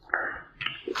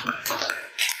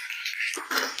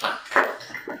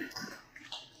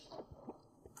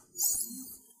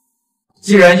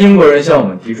既然英国人向我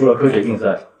们提出了科学竞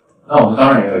赛，那我们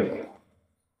当然也有一个。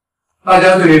大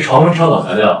家对于常温超导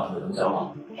材料有什么想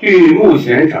法？据目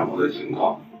前掌握的情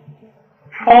况，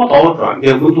超导转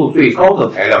变温度最高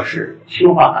的材料是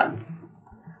氢化铵，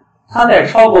它在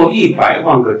超过100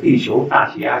万个地球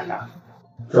大气压下，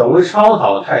转为超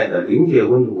导态的临界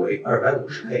温度为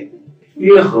250 K，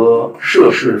 约合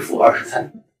摄氏-23。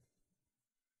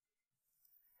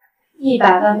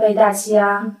100万倍大气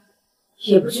压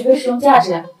也不具备使用价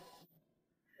值呀。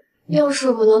要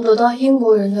是我能得到英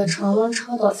国人的常温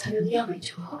超导材料样本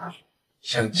就好了。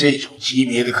像这种级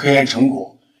别的科研成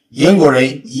果，英国人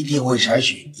一定会采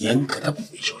取严格的保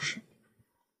密措施。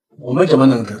我们怎么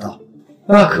能得到？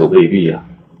那可未必呀。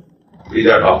李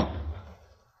教授，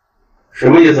什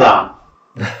么意思啊？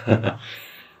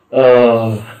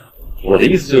我的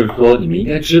意思就是说，你们应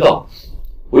该知道，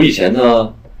我以前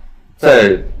呢，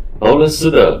在劳伦斯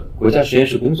的国家实验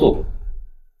室工作过。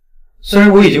虽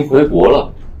然我已经回国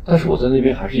了，但是我在那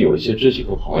边还是有一些知己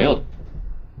和朋友的。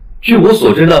据我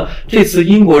所知呢，这次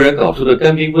英国人搞出的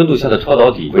干冰温度下的超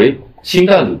导体为氢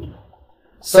氮铝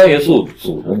3元素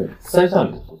组成的3项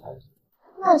元素材质。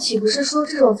那岂不是说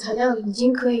这种材料已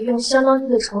经可以用相当低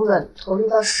的成本投入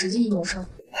到实际应用上？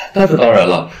那是当然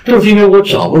了，正是因为我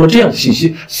掌握了这样的信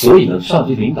息，所以呢，上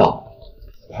级领导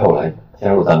派我来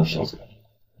加入咱们小组。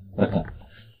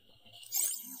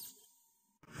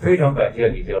非常感谢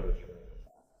李教授。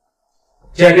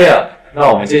既然这样，那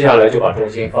我们接下来就把重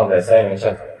心放在3元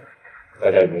项材料。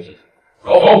大家有没有信心？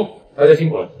好，大家辛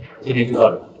苦了，今天就到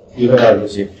这，一分2游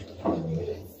戏。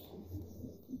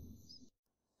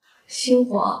星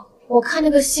火，我看那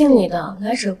个信里的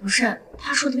来者不善，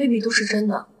他说的未必都是真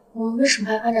的，我们为什么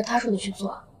还要按照他说的去做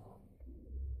啊？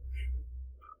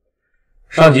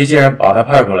上级既然把他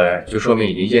派过来，就说明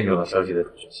已经验证了消息的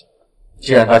准确性。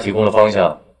既然他提供了方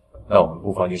向，那我们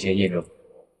不妨就先验证。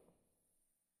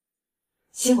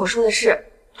星火说的是，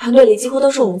团队里几乎都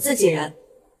是我们自己人，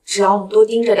只要我们多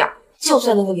盯着点，就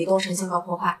算那个李东城先搞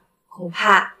破坏，恐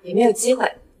怕也没有机会。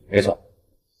没错，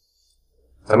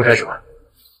咱们开始吧。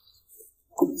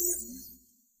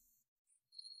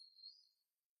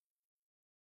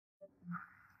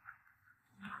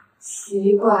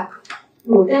奇怪，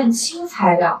卤蛋清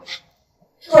材料，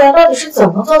豆芽到底是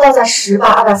怎么做到在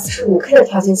10/245K 的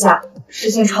条件下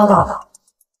实现超导的？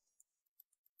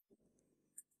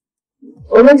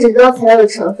我们只知道材料的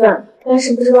成分，但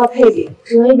是不知道配比，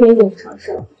只能一点一点尝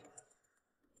试了。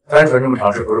单纯这么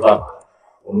尝试不是办法，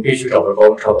我们必须找到高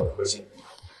温超导的核心。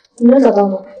你能找到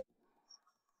吗？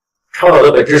超导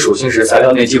的本质属性是材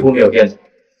料内几乎没有电子，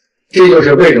这就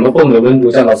是为什么泵的温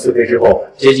度降到4K 之后，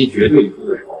接近绝对零度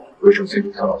的时候，会呈现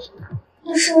出超导形态。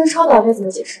那室温超导该怎么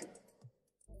解释？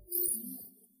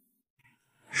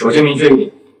首先明确一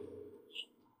点，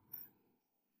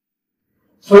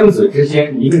分子之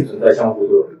间一定存在相互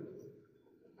作用，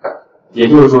也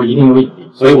就是说一定有引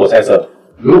力。所以我猜测，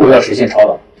如果要实现超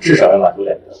导，至少要满足2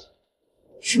个条件。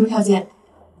什么条件？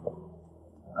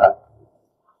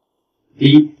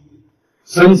第一，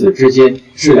分子之间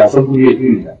质量分布越均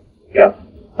匀；第二，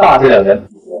大质量原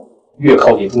子越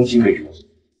靠近中心位置。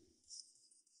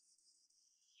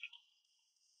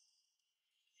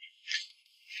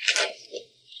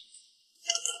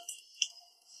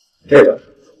这个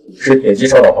是铁基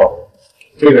超导泡，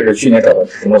这个是去年找到的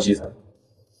石墨烯材。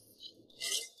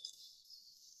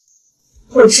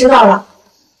我知道了，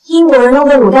英国人用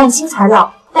的卤蛋清材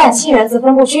料，氮氢原子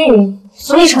分布均匀，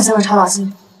所以呈现了超导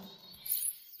性。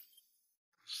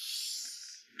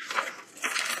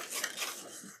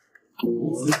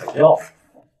材料？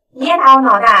你也打我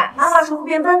脑袋，妈妈说会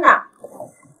变笨的。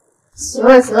行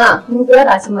了行了，你们不要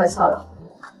打情骂俏了。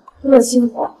那么星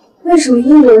火，为什么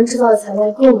英国人制造的材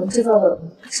料跟我们制造的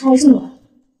差异这么大？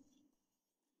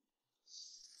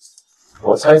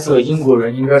我猜测英国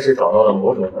人应该是找到了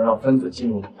某种能让分子进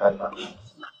入体态的办法。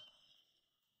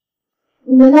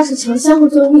难道是强相互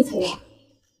作用力材料？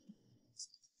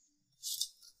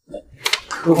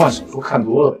科幻小说看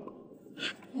多了呗。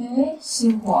哎，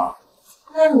星火，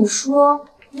那你说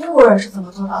英国人是怎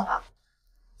么做到的？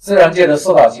自然界的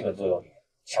4大基本作用力，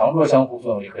强弱相互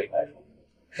作用力可以排除，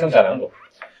剩下2种，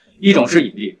一种是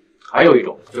引力，还有一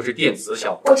种就是电磁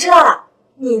相互。我知道了，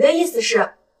你的意思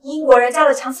是英国人加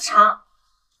了强磁场？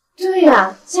对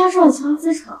呀，加上了强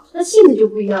磁场，那性质就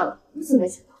不一样了。你怎么没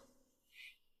想到？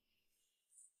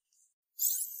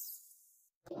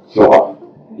小伙，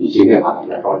你今天把他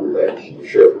们招进来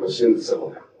是有什么新的思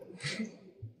路呀？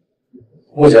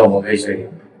目前我们可以确定，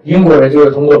英国人就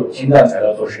是通过卤氢氮材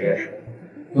料做实验室，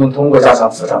通过加强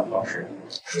磁场的方式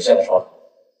实现了超导。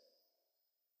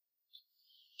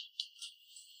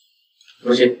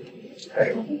如今开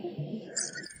始吧。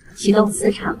启动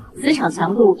磁场，磁场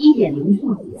强度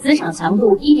 1.0T， 磁场强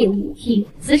度 1.5T，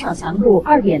 磁场强度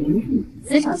 2.0T，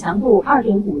 磁场强度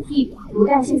 2.5T， 卤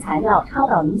蛋性材料超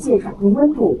导临界转动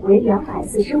温度为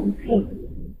245K。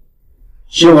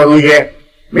星火同学，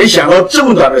没想到这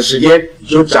么短的时间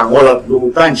就掌握了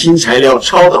卤蛋清材料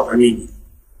超导的秘密。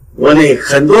国内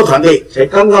很多团队才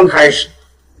刚刚开始，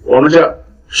我们这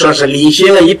算是领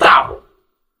先了一大步。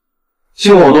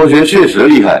星火同学确实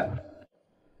厉害。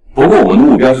不过我们的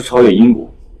目标是超越英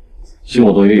国，星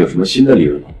火同学有什么新的理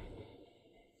论吗？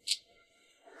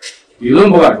理论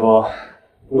不敢说，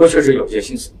不过确实有些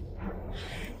新思路。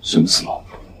什么思路？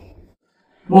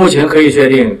目前可以确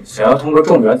定，想要通过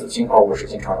重原子氢化物实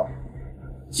现超导，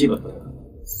基本不可能。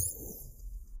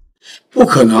不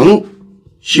可能，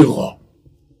星火，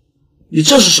你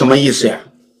这是什么意思呀？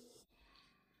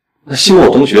那星火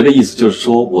同学的意思就是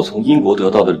说我从英国得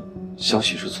到的消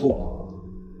息是错的？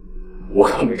我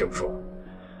可没这么说。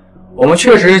我们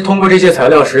确实通过这些材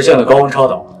料实现了高温超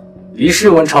导，离室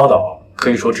温超导可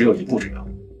以说只有一步之遥。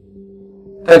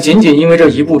但仅仅因为这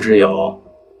一步之遥，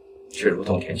却如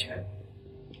同天堑。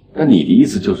那你的意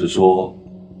思就是说，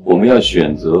我们要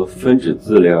选择分子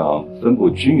质量分布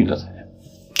均匀的材料？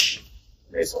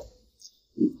没错，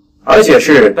而且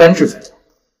是单质材料。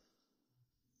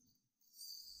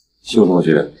星火同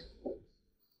学，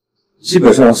基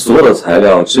本上所有的材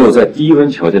料只有在低温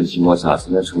条件的情况下才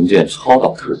能呈现超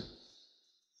导特征。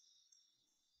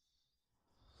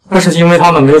那是因为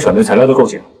他们没有选对材料的构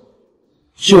型。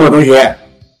星火同学，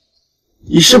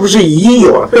你是不是已经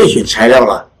有了备选材料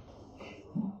了？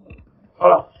好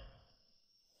了，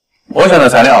我选的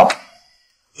材料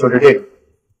就是这个。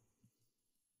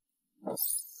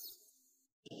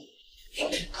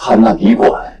汉娜笔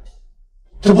管，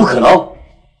这不可能！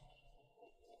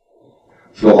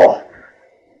兄后，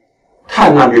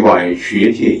碳钠笔管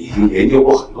学界已经研究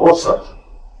过很多次了，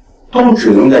都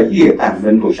只能在液氮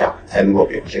温度下才能够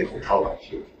表现出超导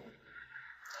性。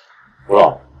吴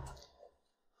老，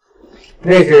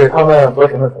那是它们合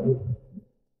成的程度。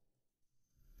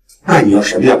那你要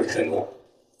什么样的程度？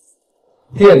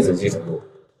电子级程度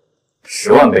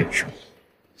，10万倍以上。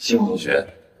辛苦同学，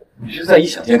你是在异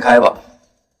想天开吧？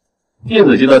电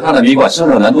子级的碳钠笔管生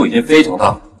产难度已经非常大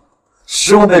了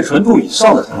，10万倍纯度以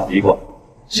上的碳钠笔管，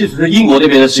即使是英国那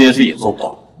边的实验室也做不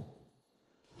到。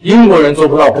英国人做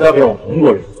不到，不代表我们中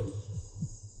国人做不到。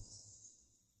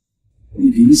你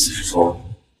的意思是说，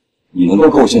你能够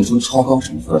构建出超高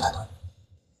程度的碳钠？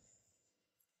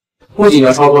不仅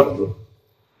要超高程度，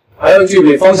还要具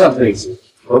备方向特性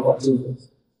和环境特性。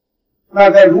那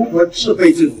该如何制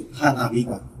备这种碳钠笔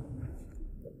管？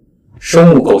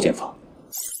生物构建法。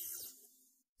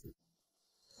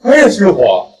哎，师傅，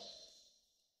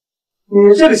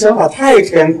你这个想法太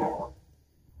天才了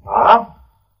啊！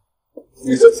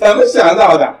你是怎么想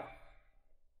到的？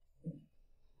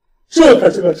这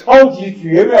可是个超级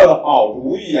绝妙的好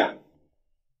主意呀！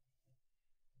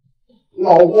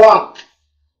老郭啊，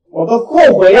我都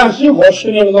后悔让星火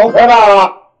吃你们农科大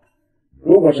了。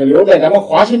如果是留在咱们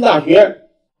华新大学，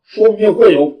说不定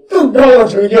会有更高的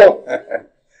成就。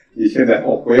你现在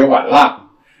后悔晚了。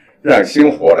让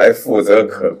星火来负责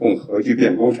可控核聚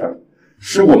变工程，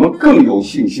使我们更有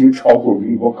信心超过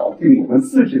英国搞定我们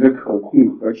自己的可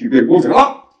控核聚变工程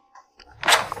了。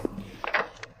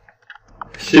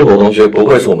西火同学不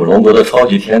愧是我们龙国的超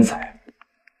级天才，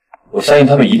我相信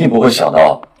他们一定不会想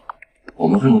到我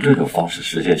们会用这种方式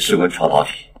实现室温超导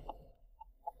体。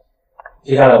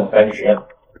接下来我们该去实验了。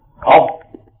好。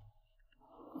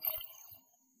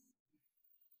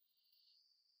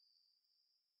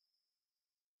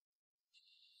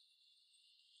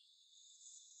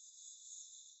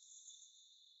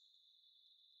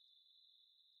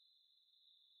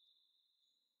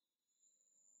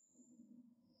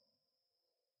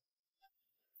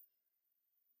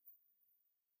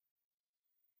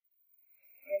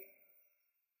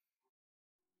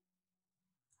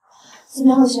怎么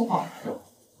样了，学长？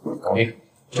搞定，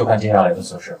就看接下来的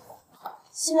测试。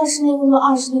现在室内温度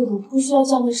20度，不需要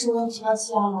降低室温提高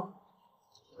气压了。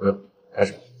不用，开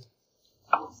始。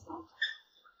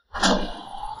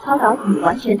超导体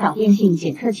完全导电性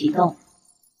检测启动，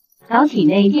导体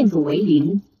内电阻为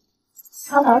0，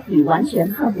超导体完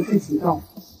全抗不住启动。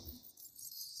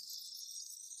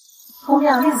通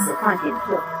量量子化检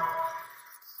测，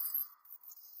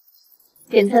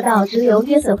检测到直流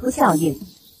约瑟夫效应。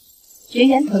绝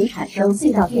缘层产生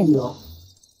隧道电流。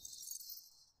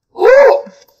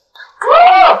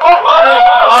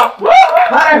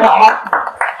太好了！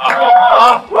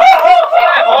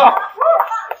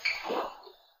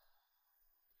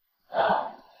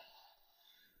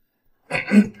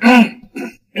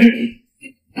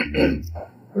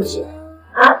不是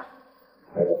啊？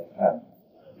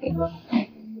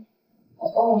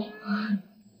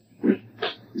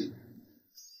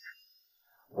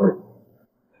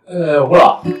胡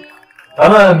老，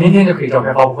咱们明天就可以召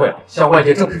开发布会了，向外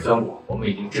界正式宣布我们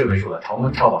已经制备出了常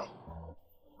温超导体。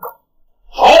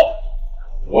好，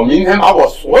我明天把我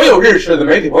所有认识的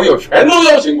媒体朋友全都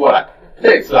邀请过来。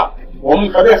这次啊，我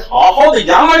们可得好好的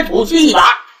扬眉吐气一把。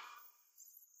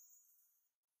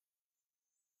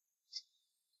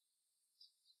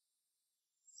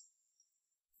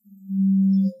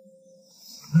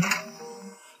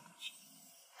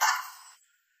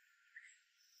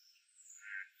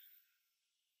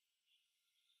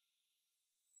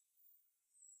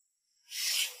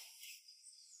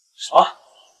什么？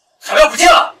材料不见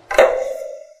了！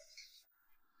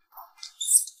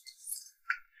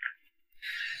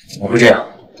怎么会这样？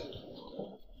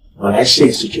我来实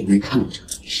验室就没看过这个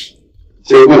东西。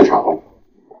请问长风，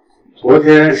昨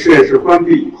天实验室关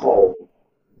闭以后，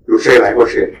有谁来过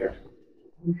实验室？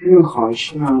这好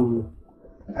像……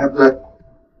哎，不对，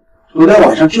昨天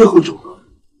晚上最后走了，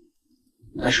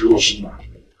应该是若曦吧？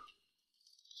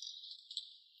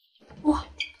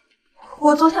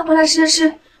我昨天回来实验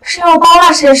室是要包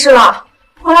落实验室了，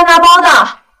回来拿包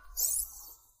的。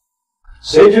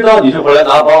谁知道你是回来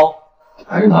拿包，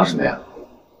还是拿什么呀？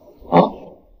啊？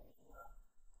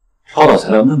超导材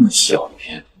料那么小一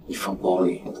片，你放包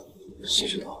里，谁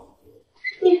知道？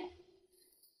你，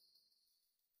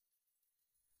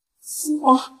星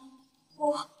火，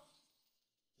我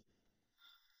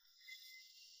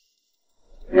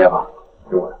别吧，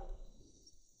给我的。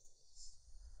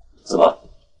怎么，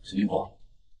沈明火，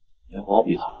你要包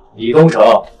庇他？李东城，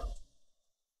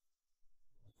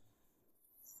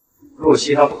若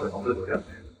曦她不可能会有这样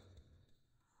的人。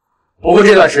不过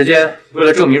这段时间，为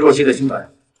了证明若曦的清白，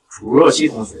楚若曦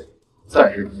同学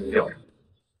暂时不会调查。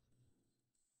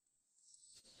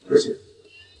而且，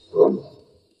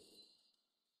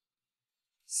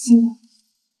行，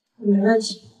没问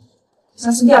题。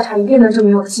相信调查一定能证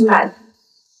明我的清白的。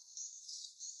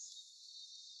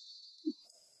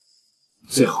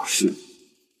最好是。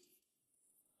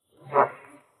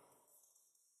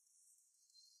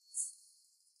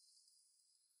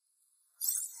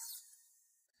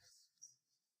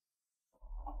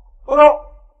报告，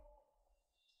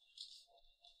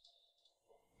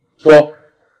说，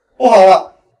不好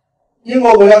了！英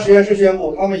国国家实验室宣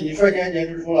布，他们已经率先研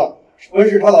制出了温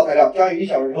室超导材料，将于1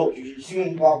小时后举行新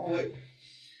闻发布会。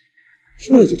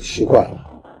这就奇怪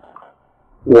了，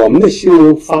我们的新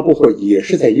闻发布会也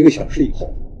是在1个小时以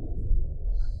后，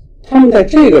他们在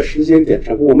这个时间点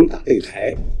上给我们打擂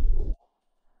台，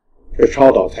这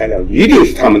超导材料一定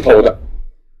是他们偷的。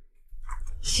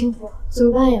师傅，怎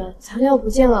么办呀？材料不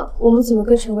见了，我们怎么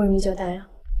跟全国人民交代呀？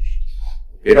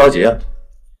别着急啊，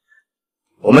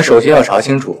我们首先要查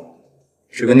清楚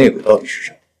这个内鬼到底是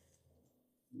谁。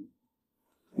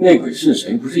内鬼是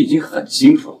谁，不是已经很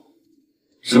清楚了？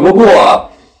只不过啊，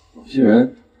有些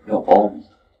人要包庇。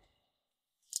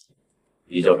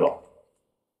李教授，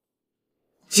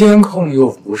监控又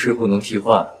不是不能替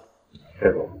换，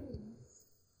这种。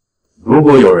如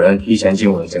果有人提前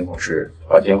进我的监控室，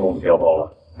把监控给调包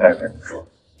了，那该怎么说？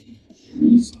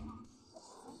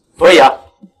所以啊，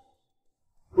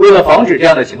为了防止这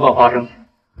样的情况发生，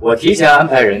我提前安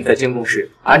排人在监控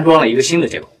室安装了一个新的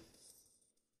监控。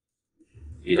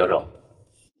李教授，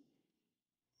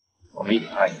我们一起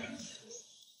看一眼。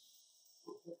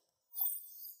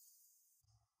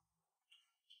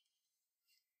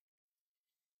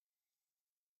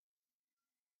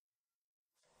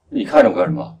你看着我干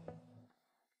什么？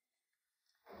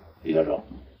李教授，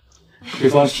这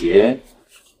双鞋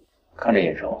看着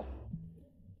眼熟，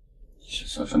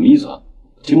什么意思啊？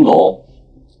听不懂。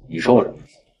你说我什么？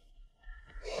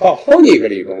好你个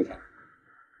李工程！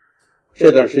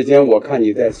这段时间我看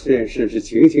你在实验室是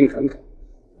勤勤恳恳，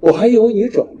我还以为你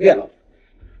转变了，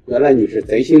原来你是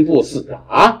贼心不死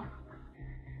啊！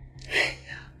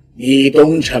李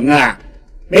东城啊，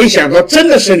没想到真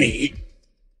的是你！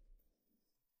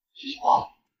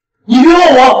你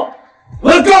冤枉我！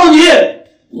我要告你！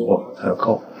他要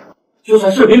告我，就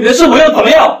算视频没事，我要怎么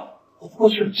样？我不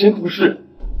去了监控室，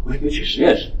我也得去实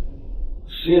验室。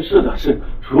实验室的是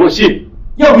楚若曦，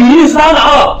要比一定是他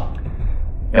拿了。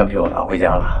样品我拿回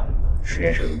家了，实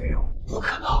验室里没有。不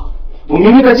可能！我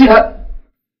明明在机台。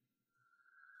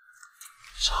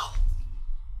傻，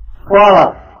挂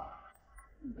了。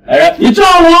来人，你炸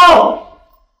我！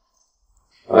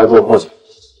来，给我报警！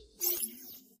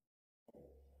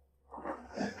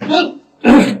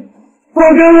放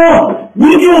开我！你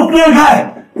给我放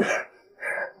开！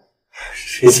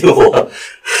谁信我？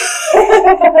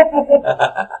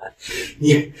你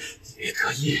也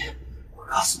可以，我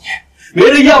告诉你，没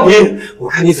了样品，我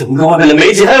看你怎么跟外面的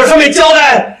媒体还有上面交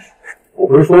代。我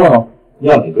不是说了吗？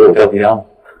样品给我带回家了。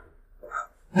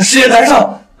那实验台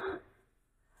上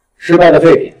失败的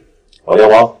废品，保掉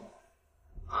吗？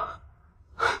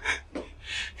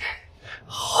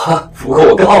好，不过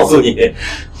我告诉你，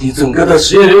你整个的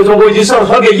实验流程我已经上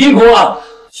传给英国了，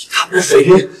以他们的水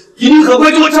平，一定很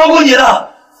快就会超过你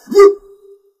的。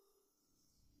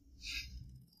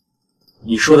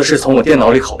你说的是从我电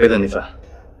脑里拷贝的那份？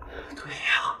对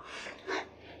呀。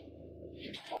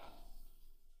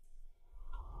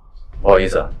不好意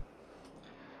思，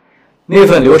那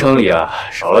份流程里啊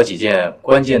少了几件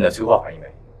关键的催化反应酶。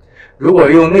如果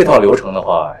用那套流程的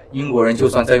话，英国人就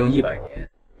算再用100年，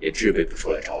也制备不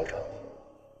出来超程。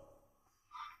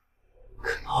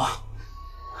可能。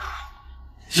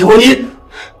小伙你，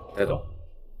戴总，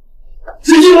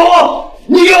谁欺负我？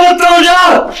你给我等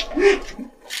着！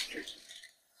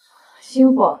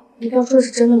星火，你刚说的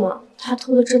是真的吗？他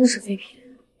偷的真的是废品？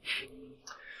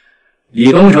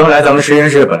李东城来咱们实验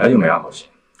室本来就没安好心，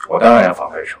我当然要反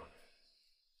馈手。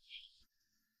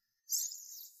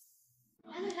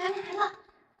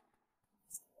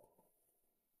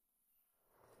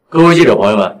各位记者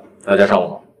朋友们，大家上午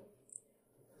好。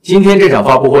今天这场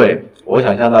发布会，我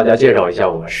想向大家介绍一下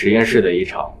我们实验室的一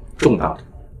场重大突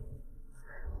破。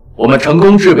我们成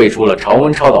功制备出了常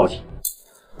温超导体，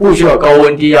不需要高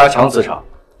温低压强磁场，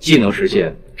既能实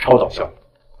现超导效果。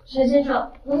沈先生，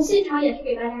能现场演示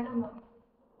给大家看吗？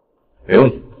没问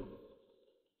题。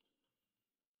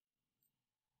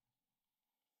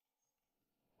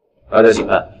大家请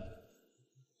看，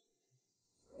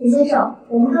李先生，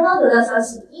我们刚刚得到消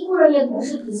息，英国人也同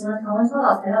时举行了常温超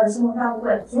导材料的新闻发布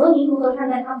会，请问您如何看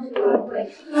待他们这个发布会？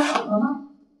是一场巧合吗？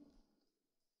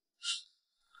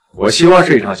我希望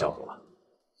是一场巧合。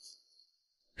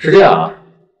是这样啊，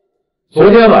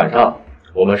昨天晚上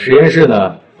我们实验室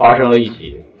呢发生了一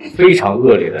起非常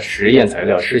恶劣的实验材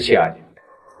料失窃案件，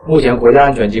目前国家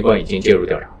安全机关已经介入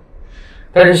调查。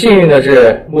但是幸运的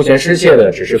是，目前失窃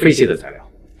的只是废弃的材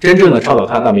料，真正的超导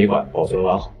碳纳米管保存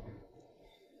完好。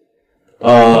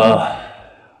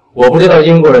我不知道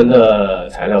英国人的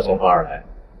材料从何而来，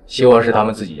希望是他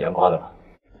们自己研发的吧，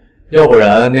要不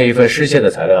然那一份失窃的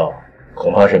材料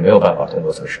恐怕是没有办法通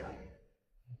过测试的。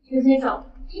陈先生，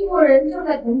英国人正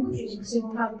在同步举行新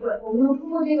闻发布会，我们能通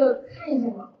过这个看一下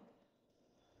吗？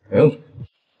没问题。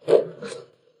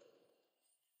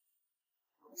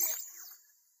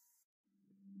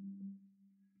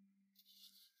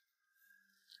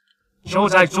就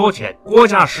在昨天，国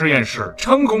家实验室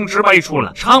成功制备出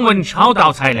了常温超导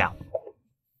材料。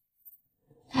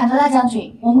卡德大将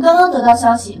军，我们刚刚得到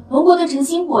消息，龙国的陈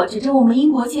星火指证我们英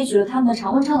国窃取了他们的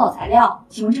常温超导材料，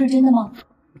请问这是真的吗？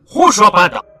胡说八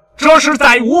道，这是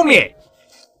在污蔑。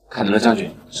凯德将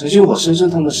军，陈星火声称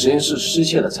他们实验室失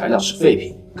窃的材料是废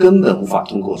品，根本无法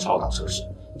通过超导测试。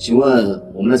请问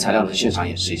我们的材料能现场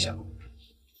演示一下吗？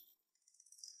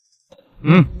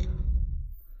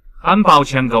很抱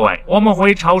歉各位，我们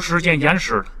会超时间演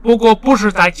示的，不过不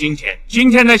是在今天。今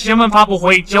天的新闻发布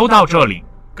会就到这里，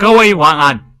各位晚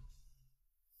安。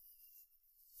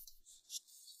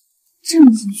这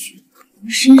么进去，我们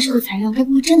实验室的材料该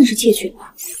不会真的是窃取的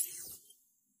吧？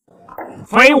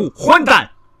废物，混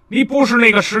蛋！你不是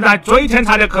那个时代最天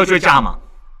才的科学家吗？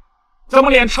怎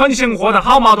么连陈星火的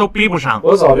号码都比不上？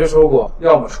我早就说过，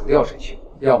要么除掉陈星，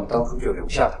要么当初就留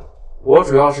下他。我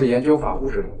主要是研究法物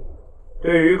之理，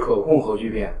对于可控核聚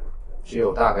变，只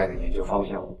有大概的研究方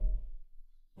向。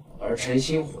而陈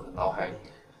星火的脑海里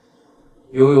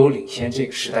拥有领先这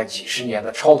个时代几十年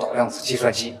的超导量子计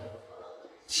算机，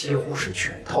几乎是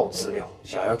全套资料，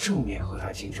想要正面和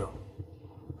他竞争，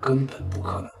根本不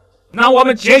可能。那我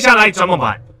们接下来怎么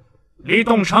办？李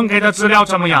东城给的资料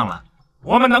怎么样了？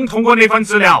我们能通过那份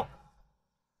资料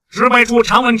制备出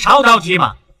常温超导体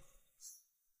吗？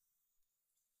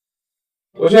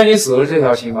我劝你死了这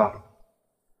条心吧。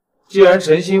既然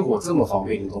陈星火这么防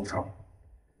备李东城，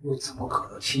又怎么可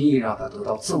能轻易让他得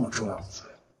到这么重要的资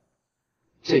料？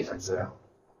这份资料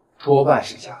多半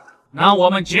是假的。那我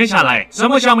们接下来怎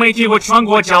么向媒体和全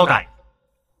国交代？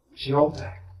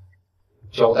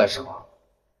交代什么？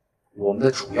我们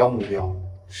的主要目标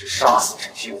是杀死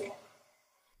陈星火。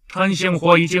陈星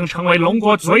火已经成为龙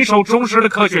国最受重视的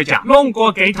科学家，龙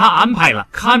国给他安排了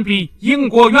堪比英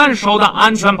国元首的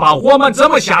安全保护，我们怎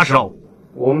么下手？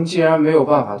我们既然没有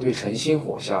办法对陈星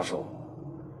火下手，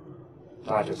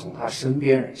那就从他身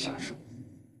边人下手。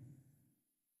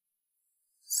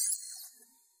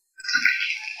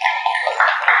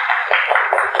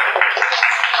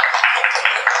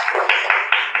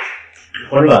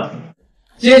同志们，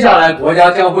接下来国家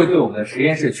将会对我们的实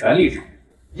验室全力支持，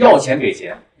要钱给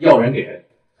钱，要人给人，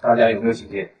大家有没有警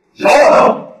戒？有。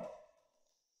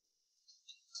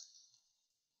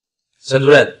沈主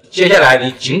任，接下来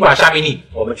你尽管下命令，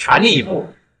我们全力以赴。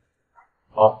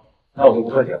好，那我就不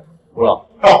客气了。吴老，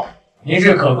到，您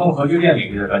是可控核聚变领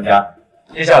域的专家，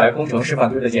接下来工程示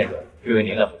范堆的建设就由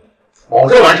您来负责，保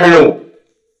证完成任务。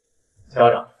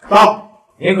校长，到，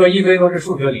您和一飞都是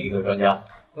数学领域的专家。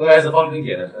NS 方程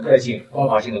解的存在性、方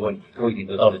法性的问题都已经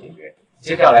得到了解决，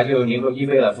接下来就由您和一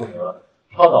飞来负责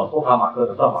超导托卡马克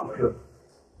的算法和设计。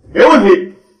没问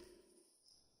题。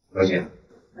何姐，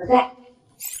我在。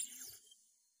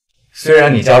虽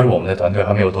然你加入我们的团队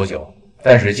还没有多久，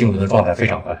但是进入的状态非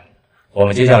常快。我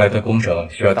们接下来的工程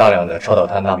需要大量的超导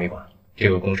碳纳米管，这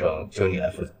个工程就由你来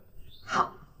负责。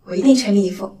好，我一定全力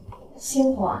以赴。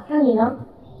星火，那你呢？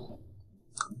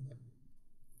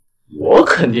我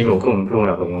肯定有更重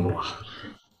要的工作。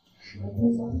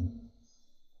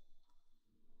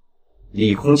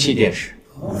锂空气电池。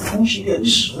空气电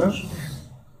池。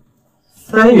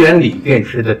3元锂电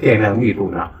池的电量密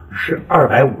度呢是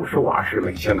250瓦时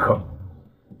每千克，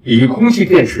锂空气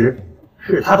电池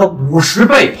是它的50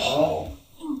倍。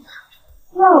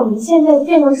那我们现在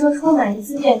电动车充满一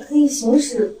次电可以行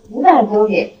驶500公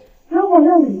里，如果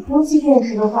用锂空气电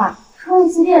池的话，充一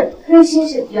次电可以行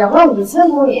驶25000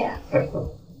公里。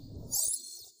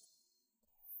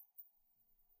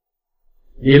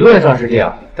理论上是这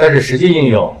样，但是实际应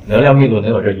用能量密度能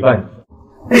有这1半。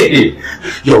嘿，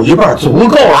有1半足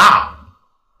够了。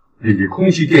锂空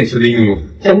气电池的应用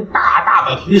将大大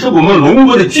的提升我们龙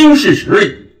国的军事实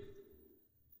力。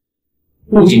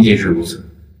不仅仅是如此，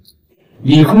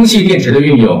锂空气电池的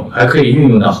运用还可以运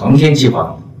用到航天计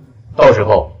划，到时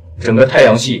候整个太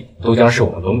阳系都将是我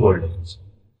们龙国人的东西。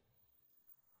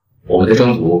我们的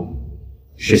征途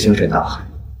是星辰大海。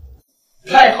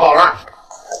太好了！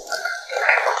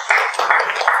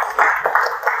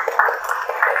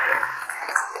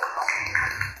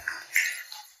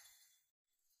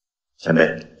前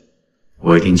辈，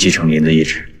我一定继承您的意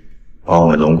志，把我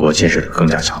们龙国建设得更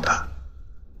加强大，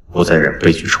不再让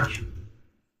悲剧重演。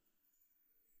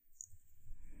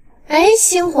哎，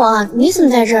星火，你怎么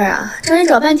在这儿啊？找你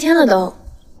找半天了都。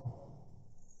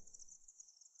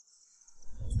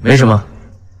没什么，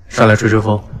上来吹吹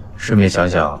风，顺便想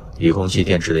想锂空气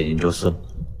电池的研究思路。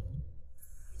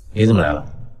你怎么来了？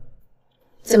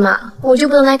怎么，我就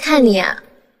不能来看你啊？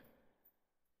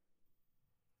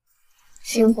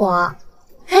星火，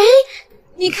哎，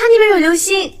你看那边有流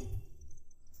星。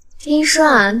听说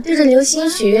啊，对着流星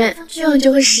许愿，愿望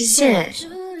就会实现。哎，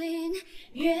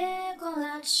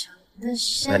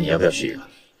那你要不要许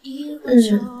一个？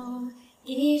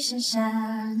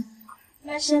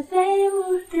那是飞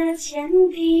舞的前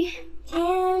提，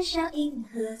天上银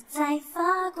河在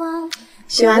发光。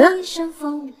许完了。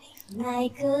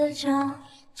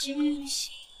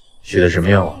许的什么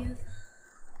愿望？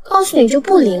告诉你就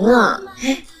不灵了。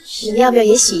哎，你要不要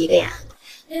也许一个呀？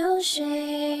流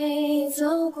水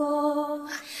走过，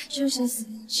就像四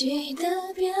季的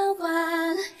变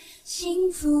换，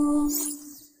幸福。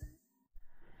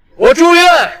我祝愿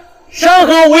山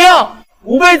河无恙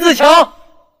，5倍自强。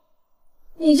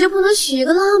你就不能许一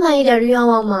个浪漫一点的愿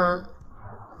望吗？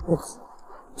我靠，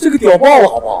这个屌爆了，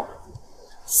好不好？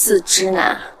死直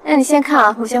男！那你先看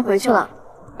啊，我先回去了。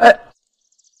哎，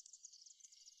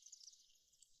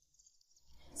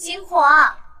星火，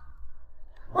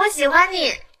我喜欢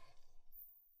你。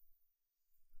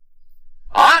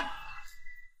啊？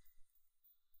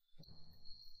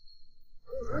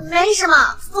没什么，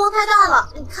风太大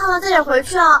了，你看完早点回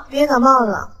去啊，别感冒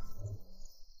了。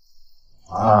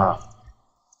啊。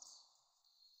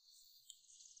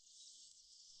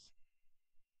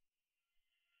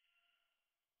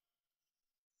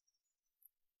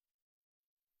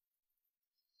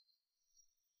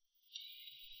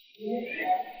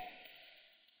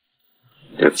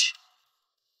对不起。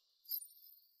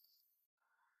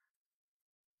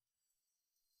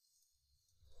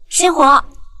星火，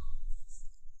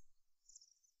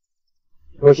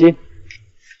若曦，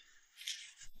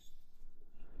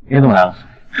你怎么来了？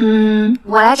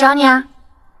我来找你啊。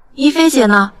一菲姐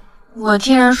呢？我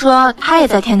听人说她也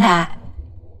在天台。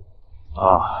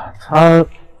啊，她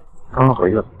刚刚回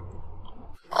去了。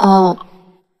哦。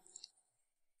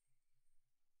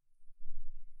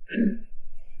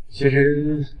其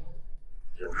实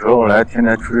有时候来天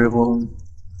台吹吹风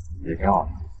也挺好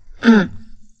的。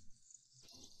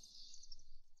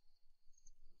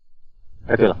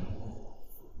哎，对了，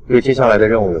对接下来的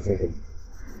任务有信心吗？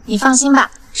你放心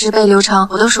吧，制备流程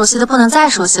我都熟悉的不能再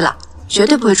熟悉了，绝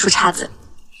对不会出岔子。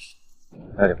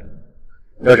那就，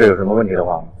要是有什么问题的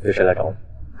话，随时来找我。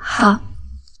好。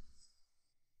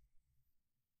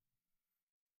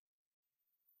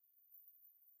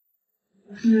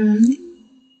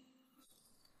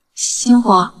星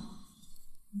火，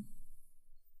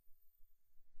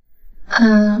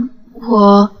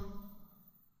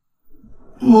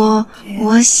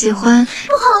我喜欢。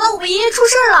不好了，我们爷爷出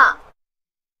事了。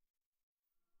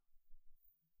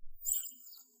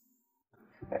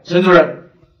沈主任，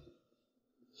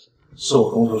是我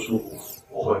工作疏忽，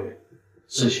我会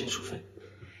自行处分。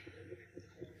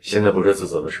现在不是自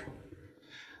责的时候，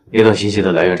你等信息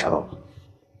的来源查到了。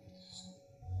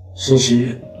信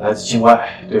息来自境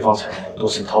外，对方采用多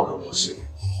层套壳模式，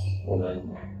我们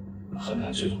很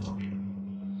难追踪到。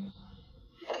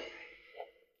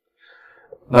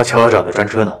那乔校长的专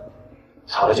车呢？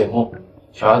查了监控，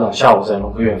乔校长下午在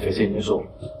农科院翡翠研究所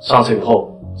上车以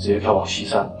后，直接开往西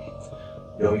山。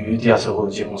由于地下车库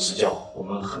的监控死角，我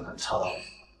们很难查到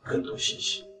更多信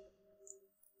息。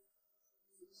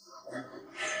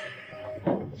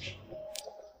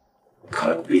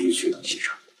看来我必须去趟西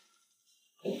山。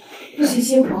不行，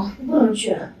星火，你不能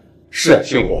去。是啊，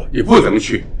星火，你不能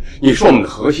去，你是我们的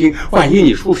核心，万一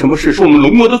你出什么事，是我们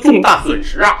龙国的重大损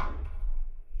失啊！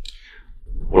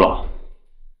吴老，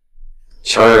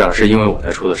乔校长是因为我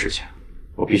才出的事情，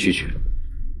我必须去。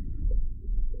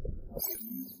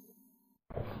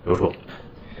刘处，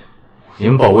你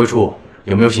们保卫处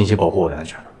有没有信息保护我的安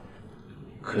全？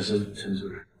可是陈主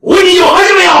任，我问你有还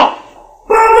是没有？办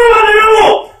不完的任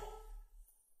务。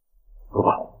不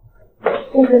办。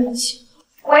我对不起，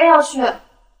我也要去。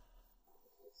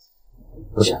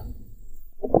不行。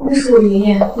那是我爷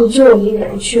爷，你救我爷爷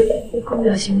不去，我更不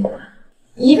要辛苦了。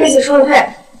一菲姐说的对，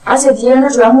而且敌人的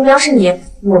主要目标是你，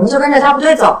我们就跟着大部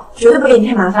队走，绝对不给你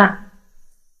添麻烦。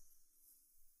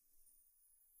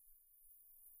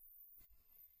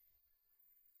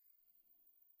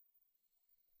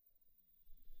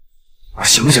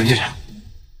行，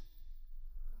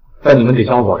但你们得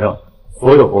向我保证，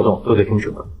所有活动都得听指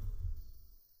挥。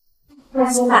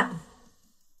那行吧。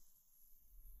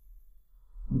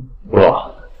不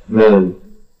错，那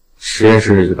实验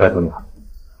室就拜托你了。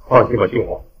放心吧，静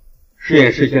红，实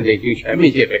验室现在已经全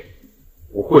面戒备，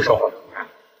不会烧坏的。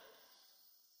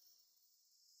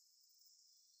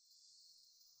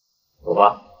走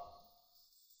吧。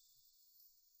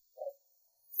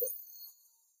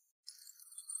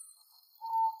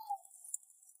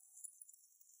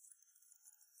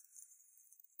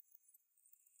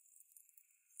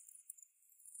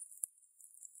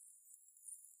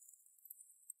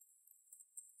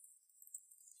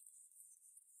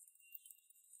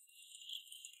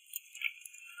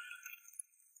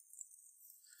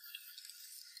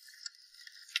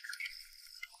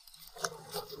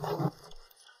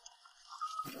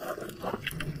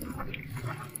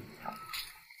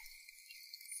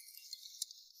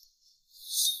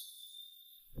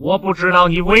我不知道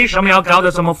你为什么要搞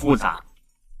得这么复杂，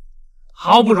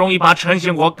好不容易把陈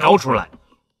兴国搞出来，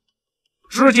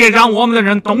直接让我们的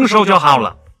人动手就好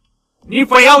了，你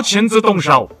非要亲自动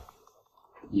手。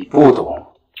你不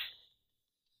懂，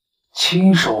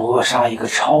亲手扼杀一个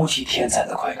超级天才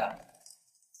的快感，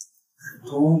是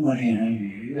多么令人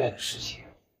愉悦的事情。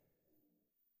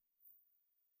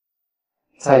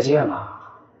再见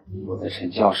了，我的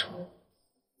陈教授。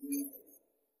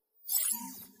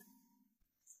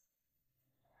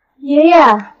爷爷，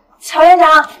乔院长，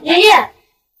爷爷。哎，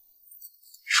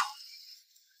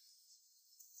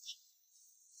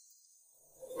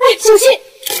小心！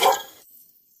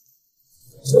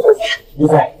一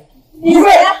菲，一菲，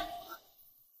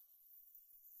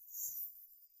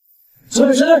这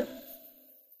里，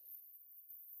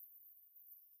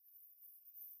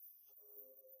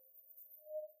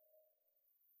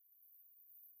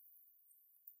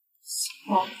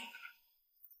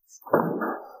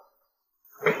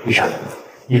医生，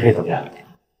一菲怎么样？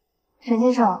陈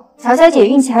先生，乔小姐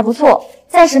运气还不错，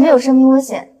暂时没有生命危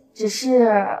险，只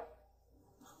是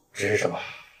什么？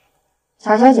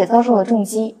乔小姐遭受了重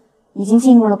击，已经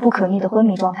进入了不可逆的昏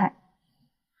迷状态。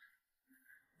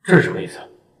这是什么意思？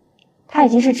她已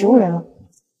经是植物人了。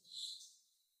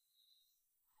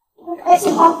哎，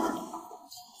幸好。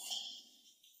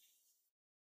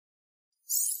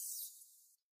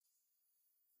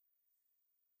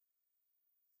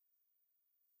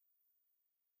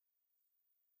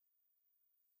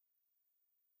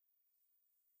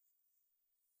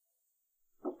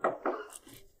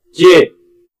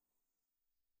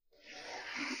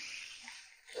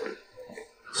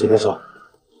这边说，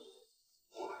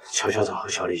乔校长和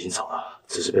小李已经走了，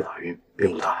只是被打晕，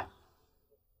并无大碍。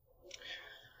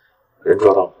人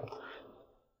抓到了，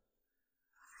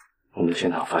我们的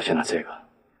现场发现了这个，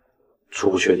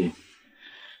初步确定，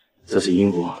这是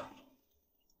英国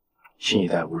新一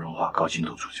代无人化高精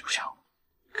度狙击步枪，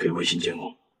可以卫星监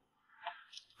控。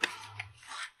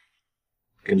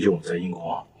根据我们在英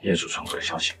国鼹鼠传回的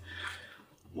消息，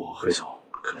幕后黑手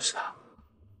可能是他。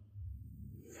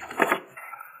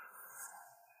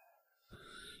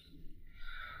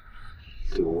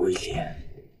对我威廉，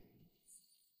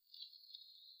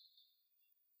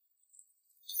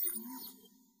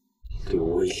对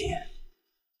我威廉。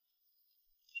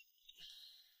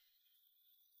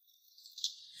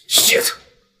shit，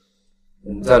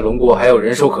 我们在龙国还有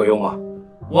人手可用吗？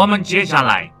我们接下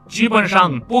来基本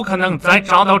上不可能再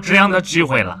找到这样的机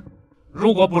会了。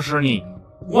如果不是你，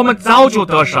我们早就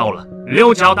得手了。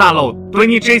六角大楼对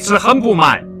你这次很不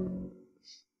满。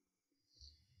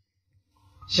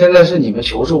现在是你们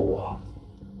求着我，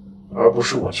而不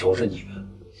是我求着你们。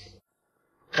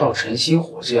照陈星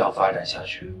火这样发展下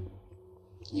去，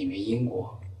你们英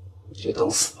国就等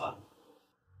死吧。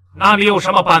那你有什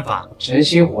么办法？陈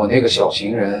星火那个小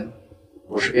情人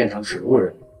不是变成植物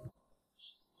人，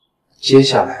接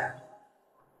下来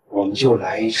我们就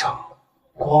来一场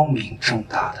光明正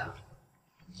大的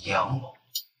阳谋。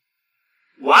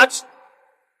What？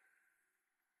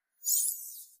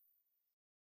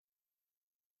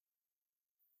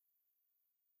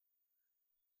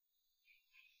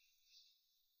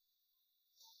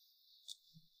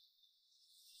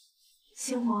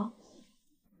 星火，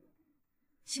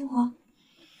星火，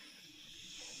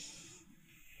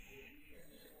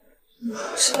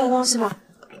吃点东西吧。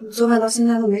你昨晚到现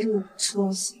在都没怎么吃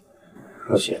东西。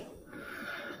若曦，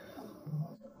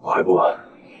我还不晚，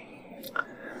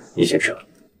你先吃。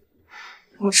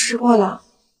我吃过了。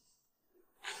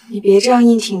你别这样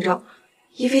硬挺着，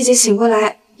一菲姐醒过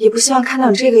来也不希望看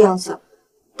到你这个样子。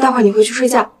待会儿你回去睡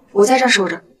觉，我在这儿守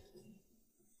着。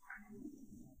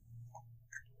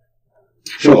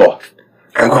师傅，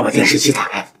赶快把电视机打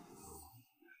开。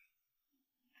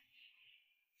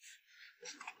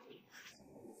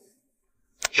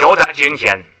就在今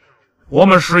天，我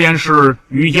们实验室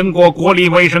与英国国立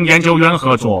卫生研究院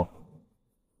合作，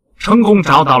成功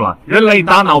找到了人类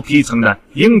大脑皮层的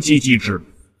应激机制。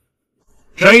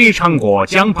这一成果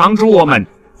将帮助我们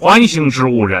唤醒植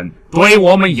物人，对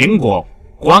我们英国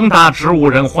广大植物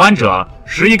人患者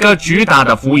是一个巨大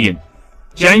的福音。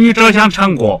鉴于这项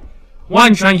成果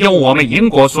完全由我们英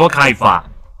国所开发，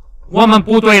我们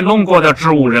不对龙国的植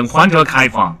物人患者开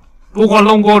放。不过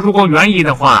龙国如果愿意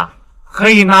的话，可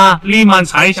以拿黎曼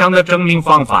猜想的证明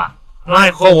方法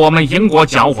来和我们英国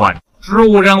交换植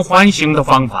物人唤醒的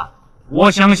方法。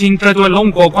我相信这对龙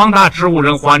国广大植物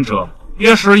人患者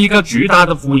也是一个巨大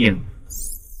的福音。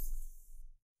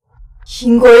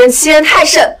英国人欺人太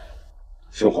甚！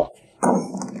小伙，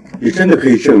你真的可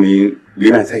以证明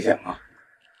黎曼猜想吗？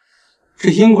这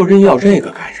英国人要这个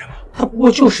干什么？他不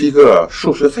过就是一个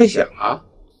数学猜想啊。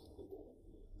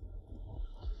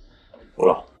吴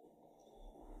老，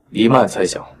黎曼猜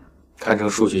想堪称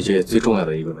数学界最重要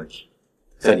的一个问题，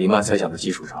在黎曼猜想的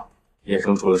基础上，衍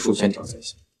生出了数千条猜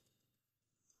想。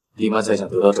黎曼猜想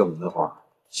得到证明的话，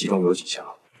其中有几项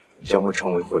将会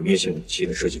成为毁灭性武器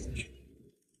的设计工具。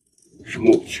什么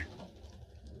武器？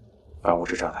反物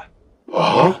质炸弹。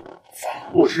啊，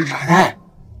反物质炸弹。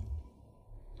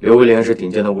刘威廉是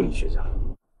顶尖的物理学家，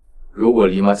如果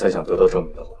黎曼猜想得到证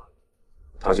明的话，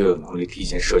他就有能力提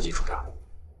前设计出炸弹，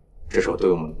这时候对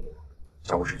我们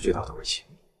将会是巨大的威胁。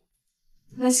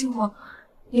那星火，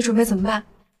你准备怎么办？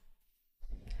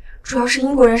主要是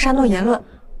英国人煽动言论，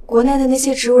国内的那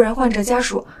些植物人患者家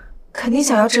属肯定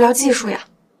想要治疗技术呀。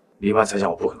黎曼猜想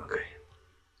我不可能给，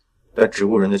但植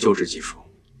物人的救治技术，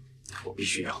我必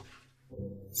须要。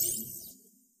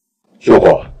小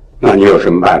伙，那你有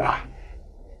什么办法？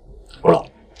吴老，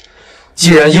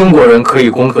既然英国人可以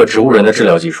攻克植物人的治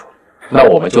疗技术，那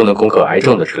我们就能攻克癌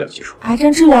症的治疗技术。癌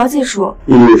症治疗技术？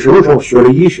你什么时候学了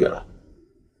医学了？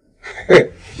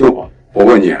嘿，小伙，我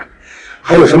问你，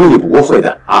还有什么你不会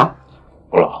的啊？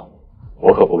吴老，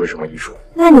我可不会什么医术。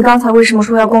那你刚才为什么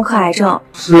说要攻克癌症？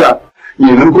是啊，你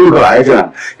能攻克癌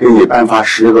症，给你颁发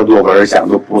10个诺贝尔奖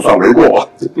都不算为过。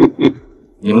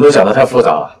你们都想得太复杂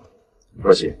了。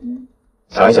若曦，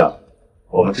想一想，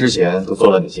我们之前都做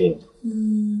了哪些研究？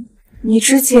你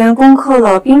之前攻克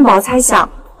了冰雹猜想、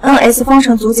NS 方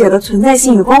程组解的存在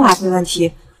性与光滑性问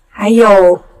题，还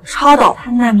有超导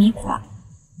碳纳米管。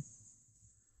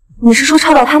你是说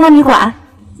超导碳纳米管？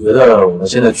觉得我们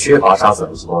现在缺乏杀死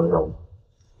癌细胞的药物。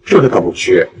这个可不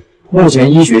缺。目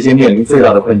前医学界面临最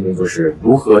大的困境就是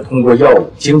如何通过药物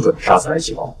精准杀死癌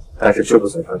细胞，但是却不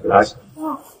损伤其他细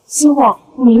胞。星火，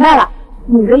我明白了，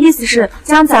你的意思是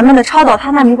将咱们的超导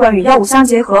碳纳米管与药物相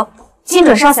结合，精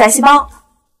准杀死癌细胞。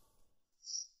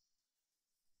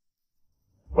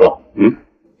吴老，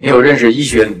你有认识医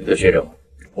学领域的学者吗？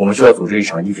我们需要组织一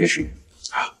场医学实验。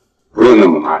不用那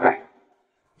么麻烦，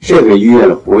这个医院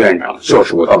的胡院长就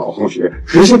是我的老同学，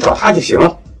直接找他就行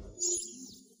了。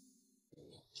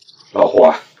老胡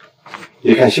啊，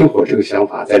你看星火这个想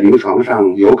法在临床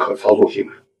上有可操作性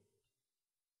吗？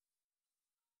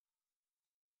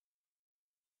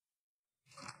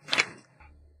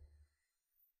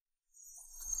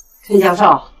陈教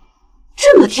授，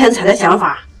这么天才的想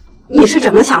法，你是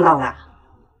怎么想到的？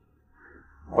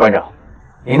胡院长，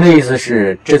您的意思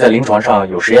是这在临床上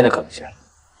有实验的可能性？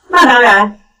那当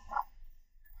然，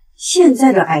现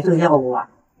在的癌症药物啊，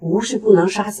不是不能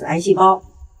杀死癌细胞，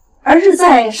而是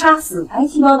在杀死癌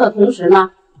细胞的同时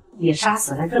呢，也杀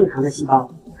死了正常的细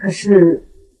胞。可是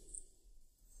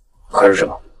什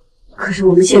么？可是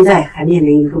我们现在还面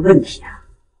临一个问题啊。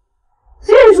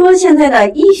虽然说现在的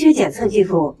医学检测技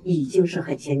术已经是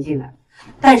很先进了，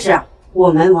但是啊，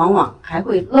我们往往还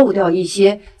会漏掉一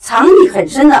些藏匿很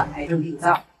深的癌症病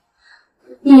灶。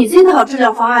你这套治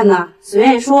疗方案呢，虽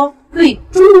然说对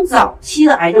中早期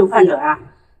的癌症患者啊，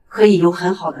可以有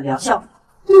很好的疗效，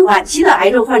对晚期的癌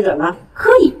症患者呢，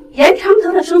可以延长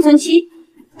他的生存期，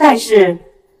但是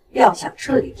要想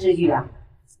彻底治愈啊，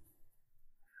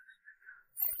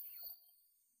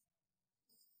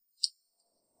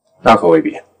大可未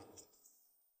必。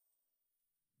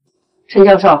陈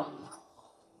教授，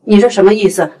你这什么意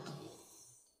思？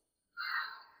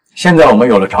现在我们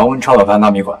有了常温超导碳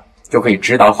纳米管，就可以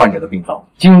直达患者的病灶，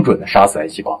精准的杀死癌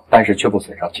细胞，但是却不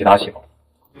损伤其他细胞。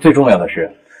最重要的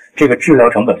是，这个治疗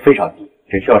成本非常低，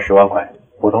只需要10万块，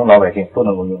普通老百姓都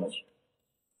能够用得起。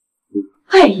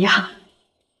哎呀，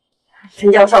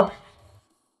陈教授，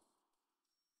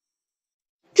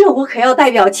这我可要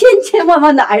代表千千万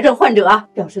万的癌症患者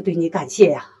表示对你感谢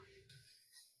呀。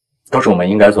都是我们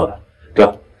应该做的。对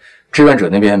了，志愿者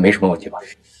那边没什么问题吧？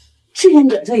志愿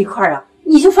者这一块啊，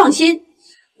你就放心，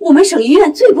我们省医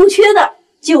院最不缺的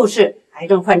就是癌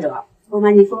症患者。不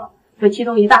瞒你说，这其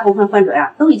中一大部分患者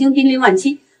呀，都已经濒临晚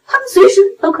期，他们随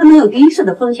时都可能有离世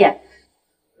的风险。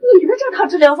你的这套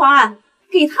治疗方案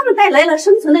给他们带来了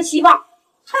生存的希望，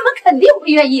他们肯定会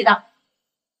愿意的。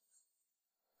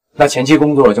那前期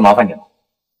工作就麻烦你了。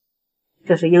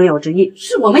这是应有之义，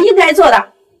是我们应该做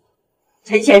的。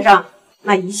陈先生，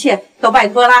那一切都拜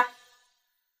托啦。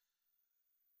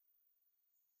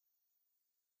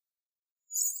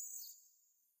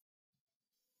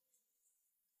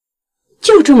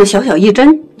就这么小小一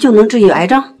针就能治愈癌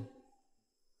症？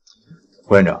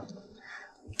副院长，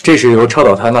这是由超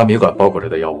导它纳米管包裹着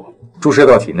的药物，注射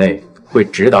到体内会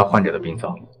直达患者的病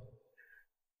灶。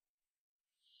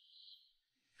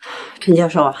陈教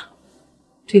授啊，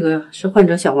这个是患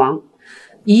者小王，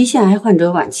胰腺癌患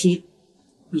者晚期，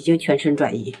已经全身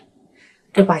转移，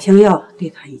这靶向药对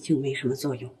他已经没什么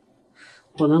作用。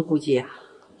我们估计啊，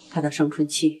他的生存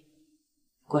期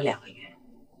过2个月。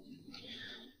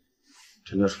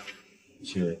陈教授，一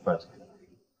切拜托了。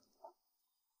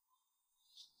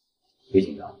别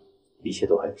紧张，一切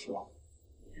都还有希望。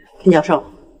陈教授，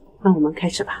那我们开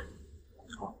始吧。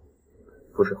好，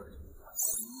注射。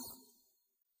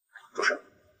注射。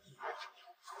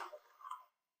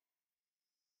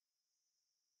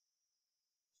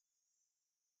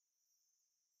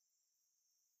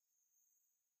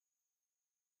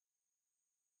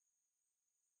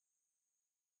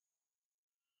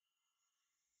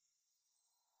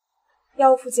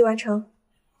药物复习完成，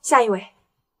下一位。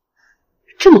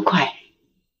这么快？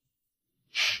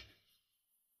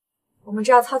我们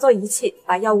这要操作仪器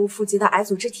把药物复集到癌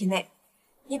组织体内，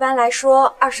一般来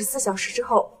说24小时之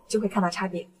后就会看到差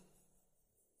别。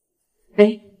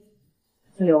哎，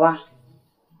小刘啊，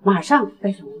马上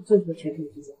带小王做一个全身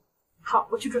体检。好，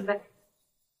我去准备。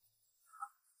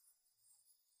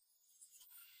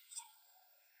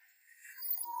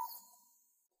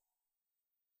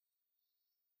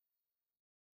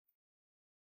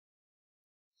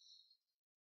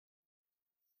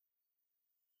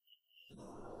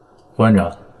副院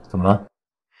长，怎么了？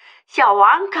小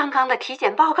王刚刚的体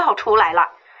检报告出来了，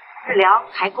治疗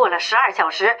才过了12小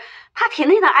时，他体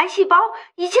内的癌细胞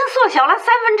已经缩小了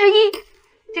1/3，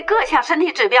这各项身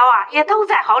体指标啊也都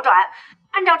在好转。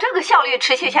按照这个效率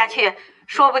持续下去，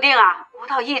说不定啊不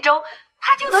到1周，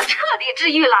他就能彻底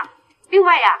治愈了。另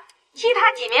外呀，其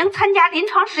他几名参加临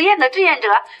床实验的志愿者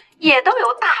也都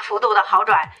有大幅度的好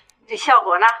转，这效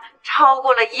果呢超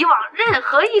过了以往任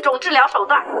何一种治疗手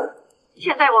段。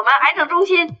现在我们癌症中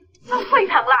心都沸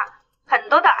腾了，很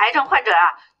多的癌症患者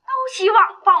啊都希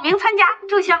望报名参加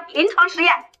这项临床实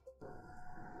验。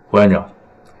副院长，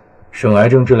省癌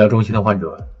症治疗中心的患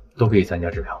者都可以参加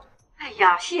治疗。哎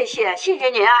呀，谢谢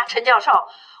您啊，陈教授，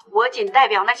我仅代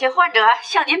表那些患者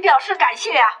向您表示感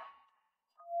谢啊。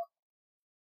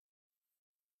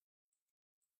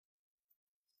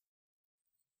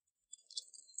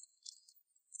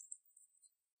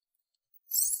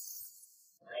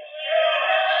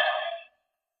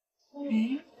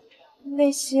哎，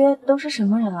那些都是什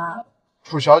么人啊？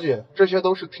楚小姐，这些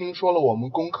都是听说了我们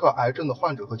攻克癌症的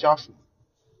患者和家属。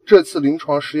这次临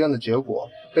床实验的结果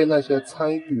被那些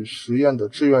参与实验的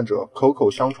志愿者口口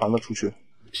相传了出去，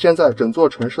现在整座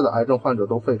城市的癌症患者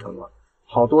都沸腾了，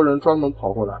好多人专门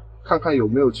跑过来看看有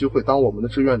没有机会当我们的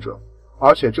志愿者，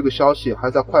而且这个消息还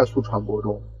在快速传播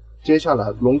中。接下来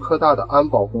龙科大的安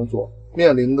保工作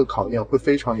面临的考验会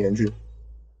非常严峻。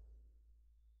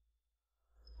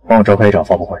帮我召开一场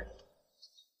发布会。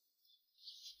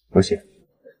有请。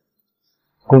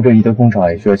供这仪的工厂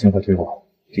也需要尽快推广，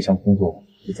这项工作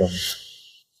就交给你。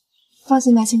放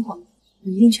心吧，星火，我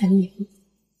一定全力以赴。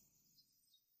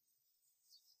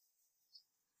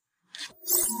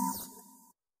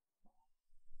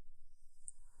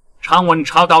常温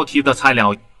超导体的材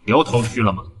料有头绪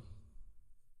了吗？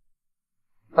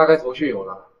大概头绪有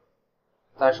了，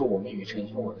但是我们与陈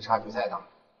星火的差距太大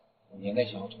，5年内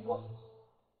想要突破。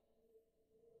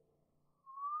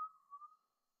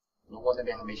龙国那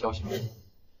边还没消息吗？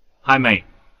还没。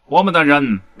我们的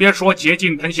人别说接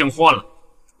近跟星火了，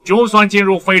就算进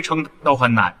入飞城都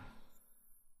很难。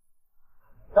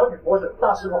小许博士，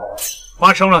大事不好了！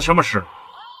发生了什么事？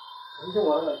陈新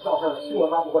文召开了新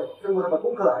闻发布会，宣布他们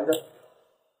攻克了癌症。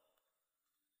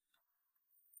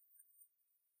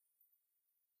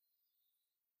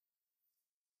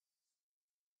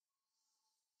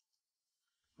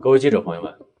各位记者朋友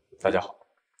们，大家好，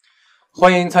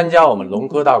欢迎参加我们龙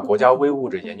科大国家微物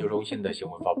质研究中心的新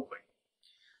闻发布会。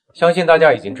相信大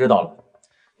家已经知道了，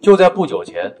就在不久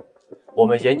前，我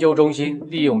们研究中心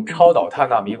利用超导碳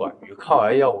纳米管与抗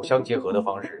癌药物相结合的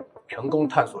方式，成功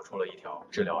探索出了一条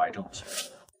治疗癌症的新路。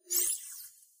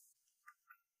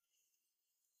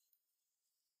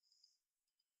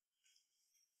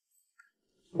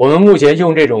我们目前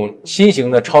用这种新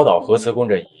型的超导核磁共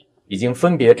振仪，已经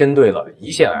分别针对了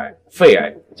胰腺癌、肺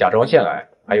癌、甲状腺癌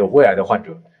还有胃癌的患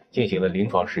者进行了临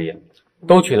床试验，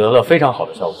都取得了非常好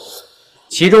的效果。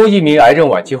其中一名癌症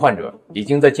晚期患者已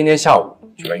经在今天下午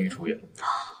痊愈出院。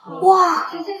哇，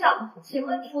陈先生，请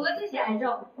问除了这些癌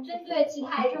症，针对其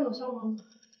他癌症有效吗？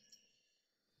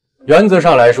原则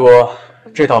上来说，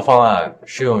这套方案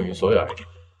适用于所有癌症。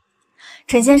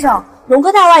陈先生，龙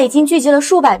科大外已经聚集了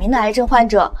数百名的癌症患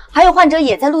者，还有患者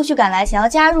也在陆续赶来，想要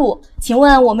加入。请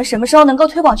问我们什么时候能够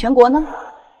推广全国呢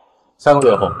？3个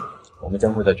月后，我们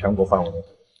将会在全国范围内。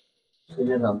陈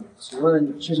先生，请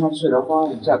问这项治疗方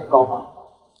案价格高吗？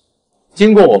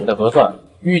经过我们的核算，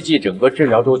预计整个治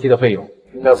疗周期的费用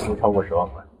应该不会超过10万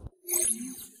块。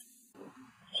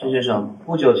陈先生，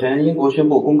不久前英国宣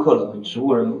布攻克了植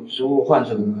物患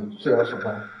者的治疗手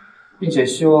段，并且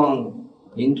希望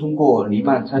您通过黎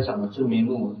曼猜想的证明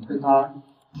论文跟他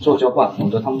做交换，否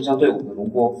则他们将对我们龙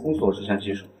国封锁这项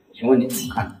技术。请问您怎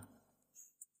么看？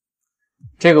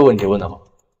这个问题问得好。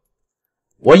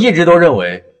我一直都认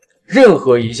为，任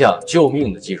何一项救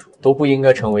命的技术都不应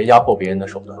该成为压迫别人的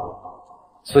手段。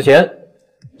此前，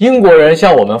英国人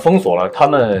向我们封锁了他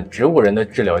们植物人的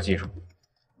治疗技术，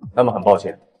那么很抱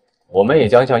歉，我们也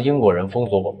将向英国人封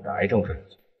锁我们的癌症治疗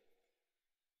技术。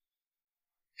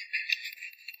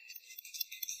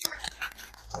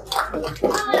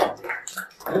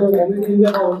我们今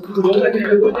天我们是留在这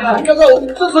个国家，陈教授，我们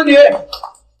支持你。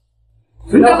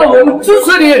陈教授，我们支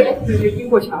持你。这些英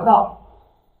国强盗，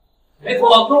没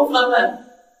错，都他们。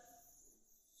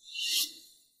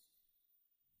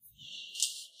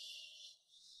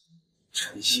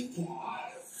陈兴武，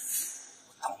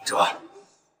等着。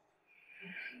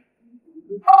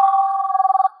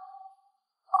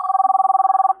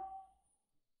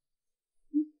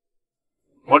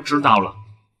我知道了，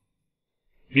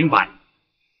明白，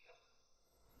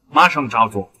马上照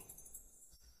做。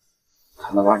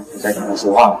他们让你不再跟他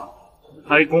说话了。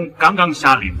太公刚刚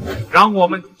下令，让我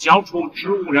们交出植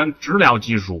物人治疗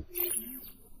技术。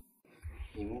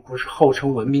你们不是号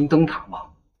称文明灯塔吗？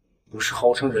不是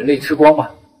号称人类之光吗？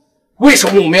为什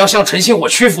么我们要向陈兴我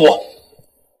屈服？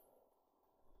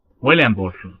威廉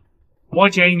博士，我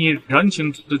建议你认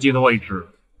清自己的位置，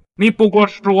你不过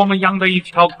是我们养的一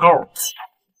条狗。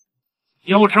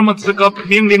有什么资格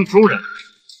命令主人？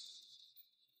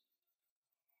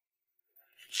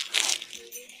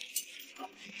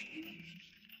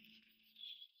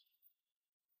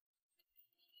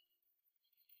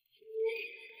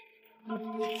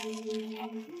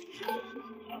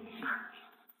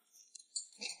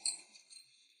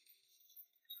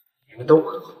你们都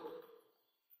很好。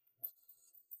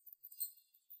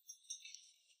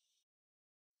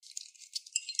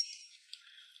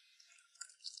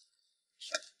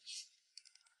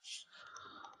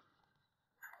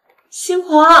新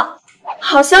华，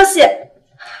好消息！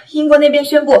英国那边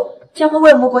宣布将会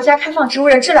为我们国家开放植物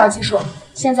人治疗技术。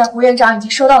现在胡院长已经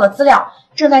收到了资料，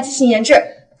正在进行研制。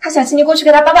他想请你过去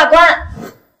给他把把关。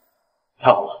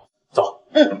太好了，走。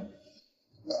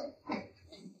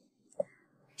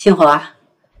新华，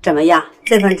怎么样？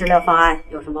这份治疗方案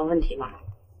有什么问题吗？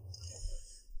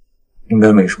应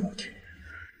该没什么问题。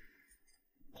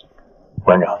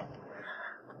馆长，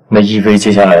那一菲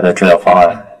接下来的治疗方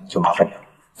案就麻烦你了。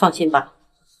放心吧，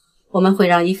我们会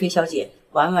让一菲小姐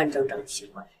完完整整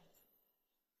醒过来。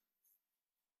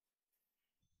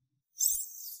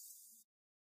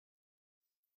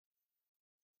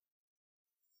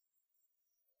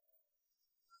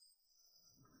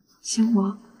新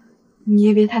华，你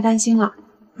也别太担心了。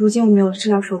如今我们有了治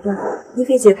疗手段，一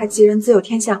菲姐她吉人自有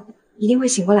天相，一定会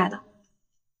醒过来的。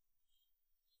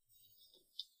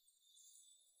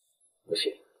不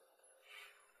谢，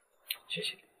谢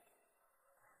谢。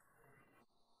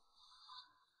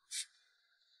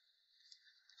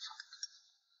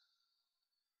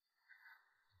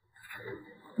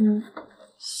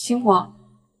新华，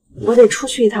我得出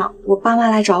去一趟，我爸妈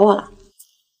来找我了。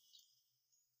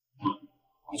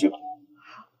回去吧。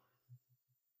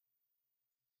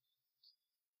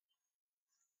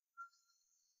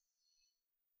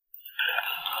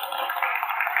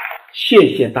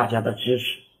谢谢大家的支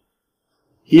持，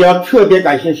也要特别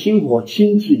感谢星火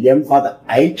亲自研发的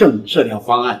癌症治疗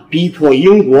方案，逼迫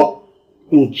英国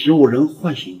用植物人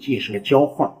唤醒技术的交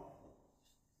换。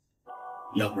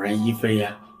要不然一菲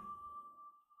呀，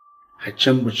还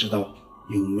真不知道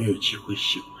有没有机会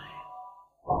醒来。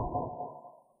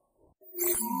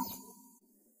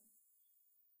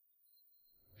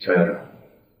小校长，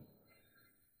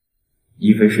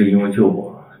一菲是因为救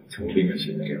我才变成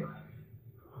现在这样，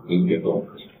您别跟我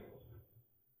客气。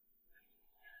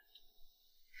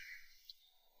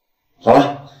好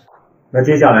了，那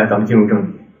接下来咱们进入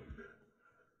正题。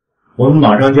我们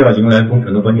马上就要迎来工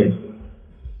程的关键题。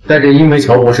但是因为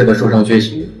乔博士的受伤缺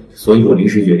席，所以我临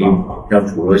时决定让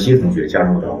楚若曦同学加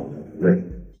入到我们团队。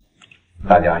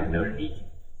大家有没有什么意见？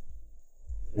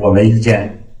我没意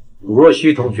见。楚若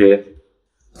曦同学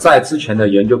在之前的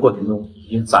研究过程中已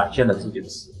经展现了自己的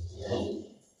实力。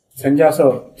陈教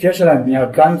授，接下来你要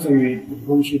专注于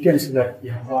空气电池的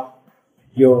研发，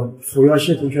有楚若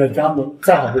曦同学的加盟，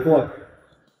再好不过了。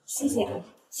谢谢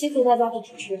大家的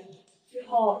支持，之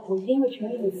后我一定会全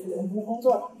力以赴我们的工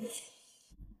作的。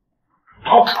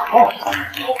好，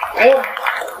来了。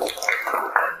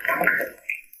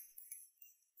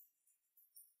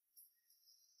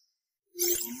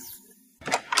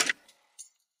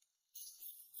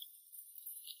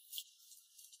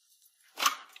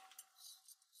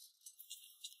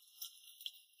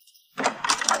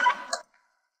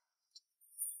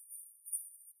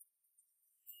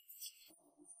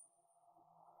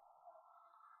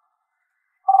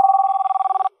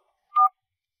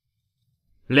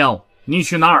廖，你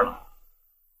去哪儿了？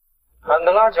坎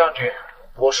德拉将军，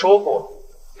我说过，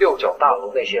六角大楼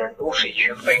那些人都是一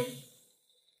群废物。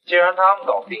既然他们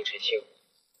搞不定陈星，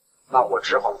那我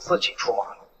只好自己出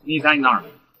马了。你在哪儿？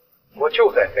我就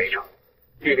在飞城，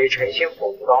距离陈星火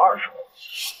不到20公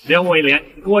里。刘威廉，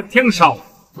我听说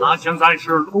他现在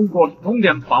是龙国重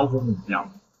点保护目标。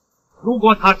如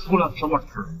果他出了什么事，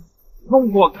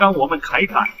龙国跟我们开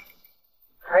战。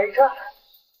开战？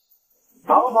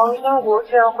堂堂三国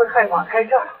竟然会害怕开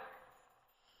战？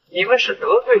你们是得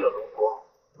罪了龙国，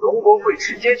龙国会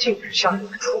直接禁止向你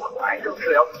们出口癌症治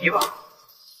疗仪吧？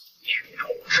群虫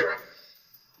之！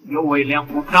刘威廉，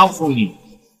我告诉你，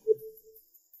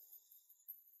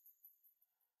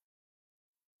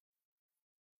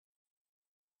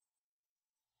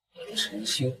陈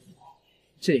星，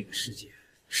这个世界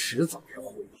迟早要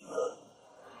毁灭。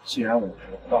既然我做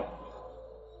不到，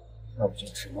那我就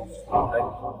只能活该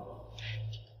你。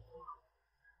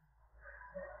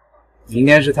明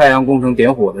天是太阳工程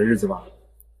点火的日子吧？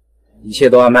一切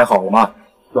都安排好了吗？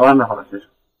都安排好了，学长。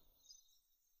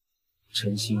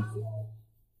陈星，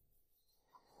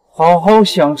好好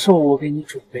享受我给你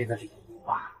准备的礼物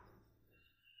吧。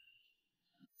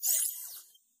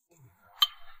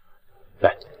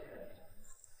来，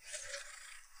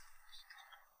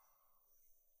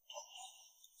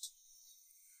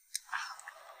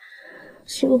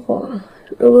星火，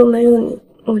如果没有你，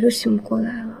我就醒不过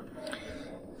来了。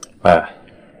哎，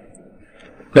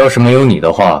要是没有你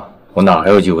的话，我哪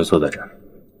还有机会坐在这儿？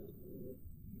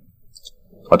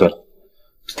哦，对了，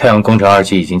太阳工程2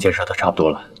期已经建设的差不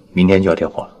多了，明天就要点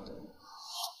火了。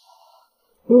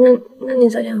那你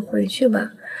早点回去吧，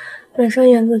晚上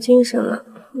演做精神了，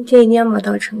明天一定要马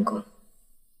到成功。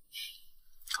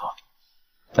好，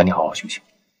那你好好休息。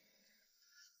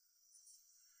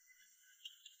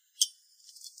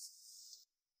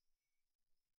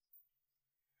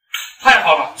太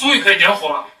好了，终于可以点火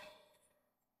了！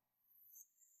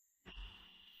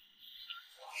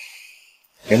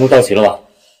节目到齐了吧？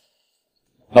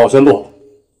那我宣布，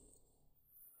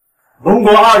龙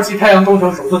国2期太阳工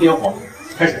程首次点火，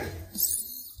开始。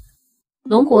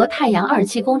龙国太阳2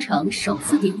期工程首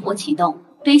次点火启动，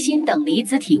堆芯等离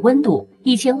子体温度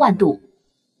1000万度、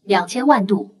2000万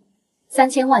度、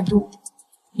3000万度、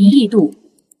1亿度。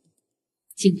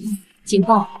警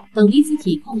报！等离子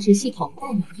体控制系统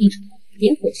代码异常，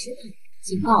点火失败。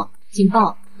警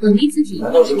报！等离子体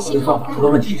控制系统出了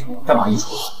问题，代码异常。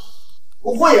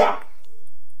不会呀，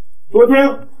昨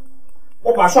天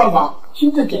我把算法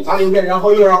亲自检查了一遍，然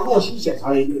后又让洛西检查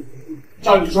了一遍，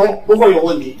照理说不会有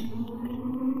问题。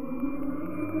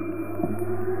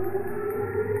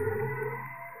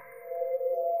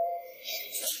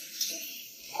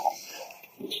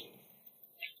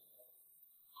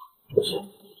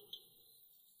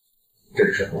这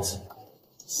是什么词？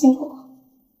辛苦了，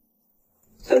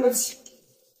对不起，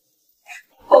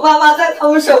我爸妈在他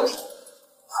们手上，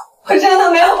我真的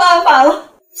没有办法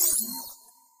了。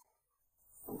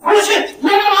快去！你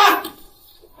要干嘛？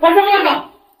干什么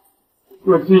呢？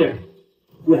洛西，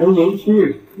你还年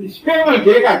轻，你千万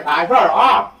别干傻事儿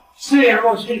啊！是呀，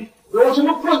洛西，有什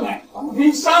么困难咱们可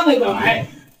以商量着来。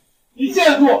你这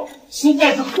样做实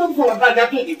在是辜负了大家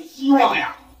对你的希望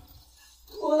呀！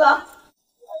哭了。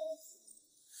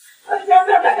我真的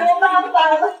没有办法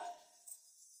了。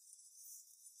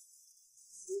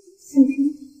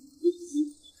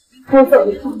我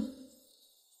走一趟，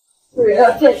有人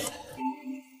要见你。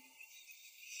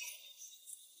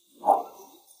好，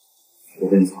我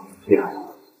跟你走，厉害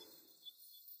了。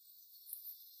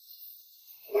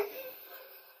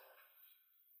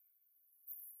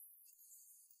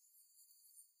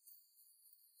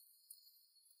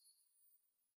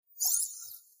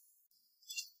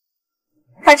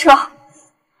开车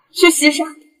去西山。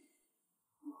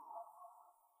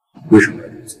为什么？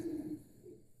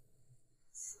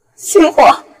星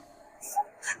火，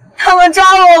他们抓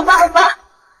了我爸爸，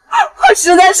我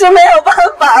实在是没有办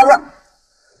法了，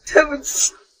对不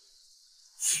起。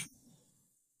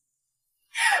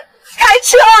开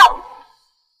车！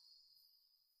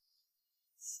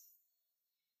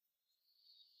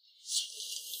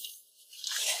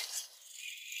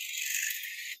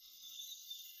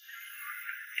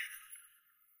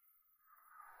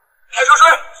开车追！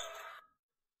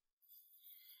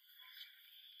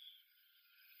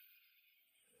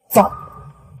走，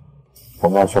我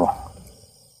们要去哪？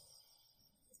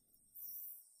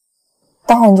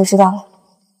待会儿你就知道了。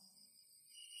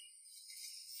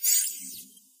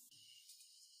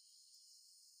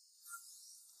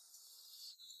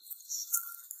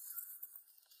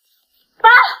爸，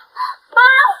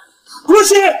不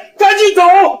行，赶紧走！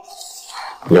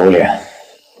榴莲，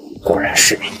果然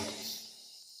是你。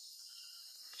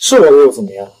是我又怎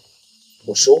么样？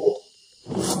我说过，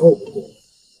以后不过。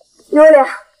榴莲，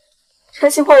陈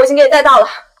星火我已经给你带到了，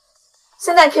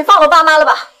现在你可以放了爸妈了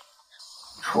吧？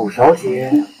楚小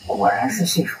姐果然是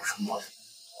信守承诺的。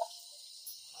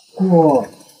不过，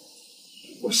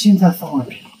我现在放了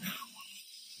你，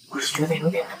不是觉得有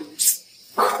点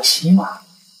可惜吗？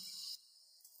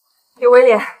刘威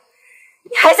廉，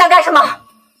你还想干什么？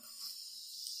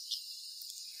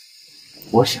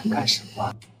我想干什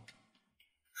么？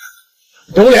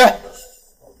榴莲，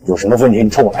有什么问题你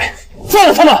冲我来，放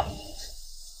了他们！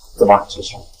怎么，陈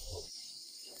星？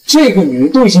这个女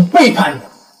人都已经背叛你了，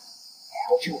你还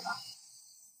要救她？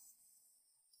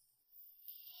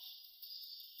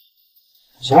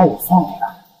只要我放你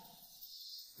了，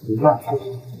黎曼猜想，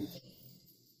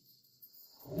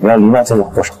你要黎曼猜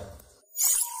想多少？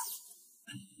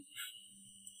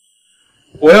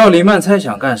我要黎曼猜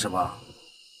想干什么？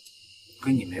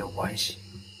跟你没有关系。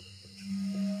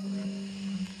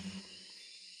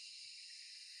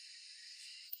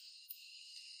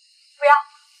不要，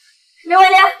刘威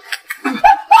廉，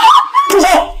住手！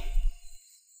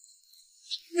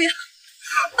不要，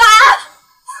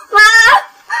妈，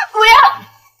不要！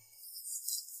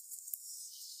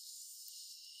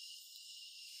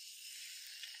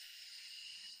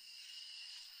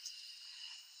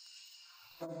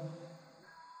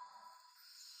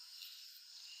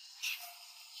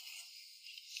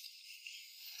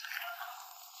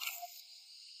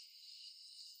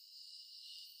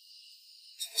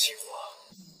秦火，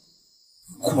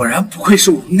果然不愧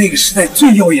是我们那个时代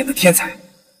最耀眼的天才，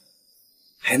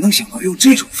还能想到用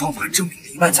这种方法证明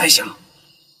黎曼猜想。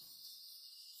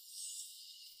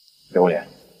榴莲，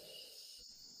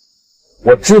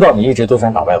我知道你一直都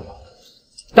想打败我，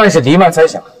但是黎曼猜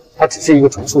想它只是一个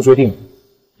纯数学定理，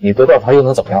你得到它又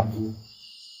能怎么样？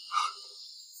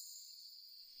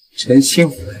陈星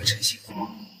火呀，陈星火，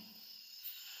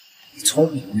你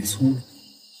聪明归聪明，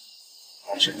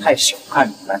但是太小看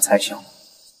黎曼猜想了。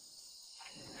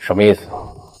什么意思？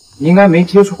你应该没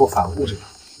接触过反物质吧？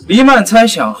黎曼猜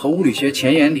想和物理学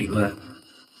前沿理论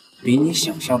比你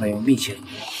想象的要密切得多。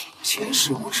前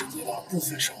世我只得到了部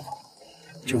分手法，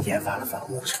就研发了反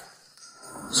物质，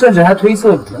甚至还推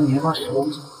测你能研发10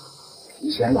公斤，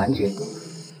提前拦截你。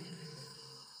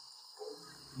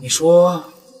你说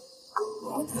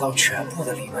我要得到全部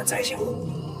的黎曼猜想，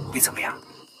会怎么样？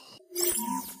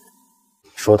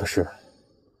说的是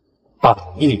大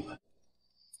统一理论。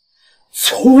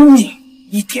聪明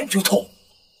一点就透。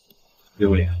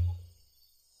榴莲，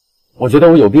我觉得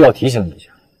我有必要提醒你一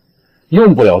下，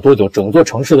用不了多久，整座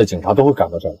城市的警察都会赶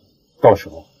到这儿，到时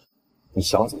候你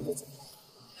想怎么就怎么。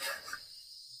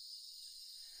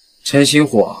陈星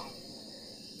火，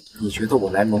你觉得我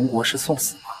来盟国是送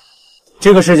死吗？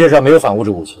这个世界上没有反物质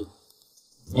武器，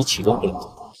你启动不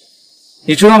了。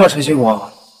你知道吗，陈星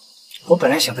火？我本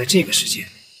来想在这个世界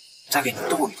再给你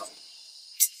斗一斗，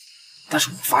但是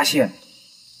我发现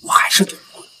我还是斗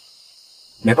不过，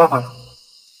没办法了，我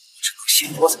只能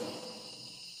先躲走。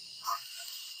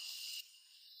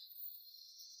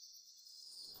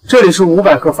这里是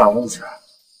500克反物质，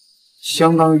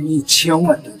相当于1000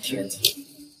万吨天体。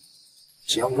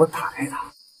只要我打开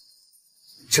它，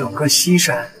整个西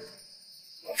山，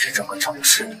也是整个城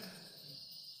市，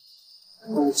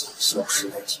都将消失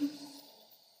殆尽，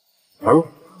而我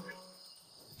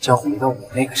将回到我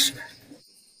那个时代。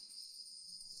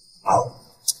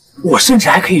我甚至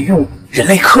还可以用人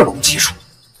类克隆技术，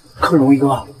克隆一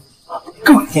个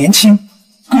更年轻、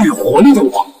更有活力的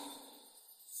我，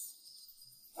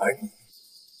而你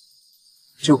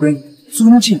就跟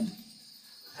尊敬、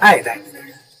爱戴你的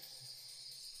人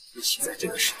一起在这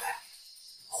个时代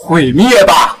毁灭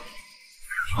吧！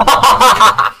哈哈哈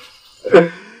哈哈！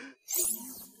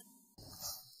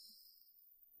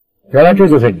原来这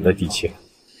就是你的底气。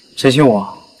陈信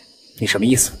我，你什么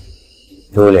意思？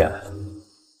丢脸！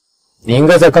你应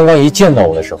该在刚刚一见到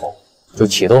我的时候就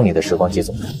启动你的时光机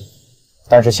总台，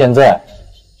但是现在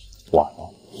晚了。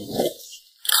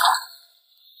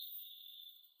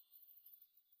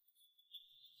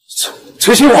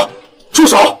陈信我，住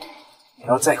手！你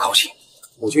要再靠近，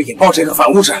我就引爆这个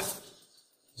反物质。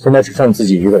现在只剩你自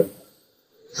己一个人，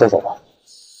收手吧。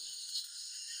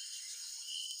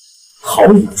好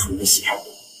你的纯血！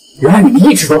原来你们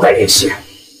一直都在演戏。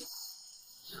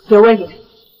有问题。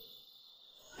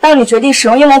当你决定使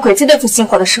用阴谋诡计对付星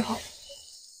火的时候，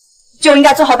就应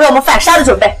该做好被我们反杀的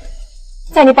准备。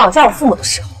在你绑架我父母的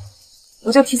时候，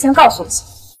我就提前告诉你，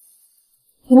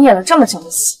给你演了这么久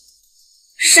的戏，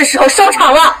是时候收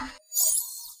场了。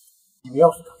你们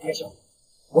要是敢开枪，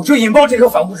我就引爆这颗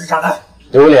反物质炸弹。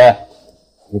榴莲，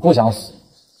你不想死，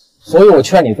所以我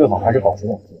劝你最好还是保持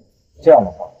冷静。这样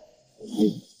的话，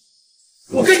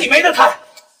我跟你没得谈。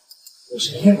我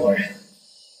是英国人，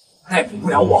逮捕不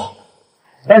了我。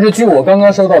但是据我刚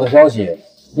刚收到的消息，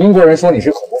英国人说你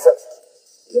是恐怖分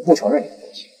子，也不承认你的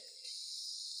罪行。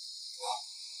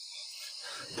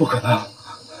不可能，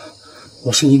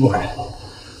我是英国人，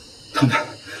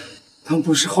他们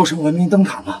不是后世文明灯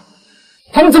塔吗？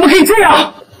他们怎么可以这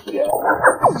样？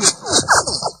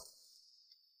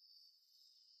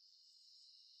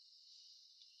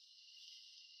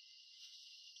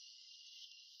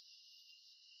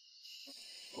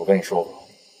我跟你说过，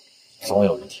总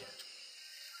有一天，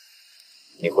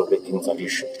你会被钉在历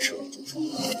史的耻辱柱上。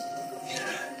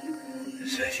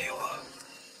相信我，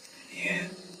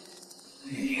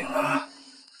你赢了。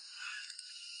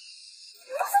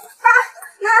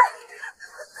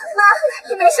妈，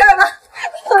你没事吗？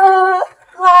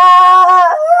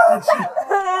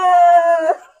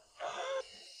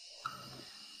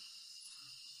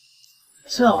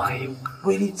这玩意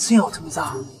威力真有这么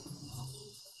大？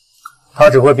它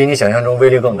只会比你想象中威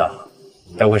力更大。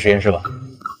带回实验室吧。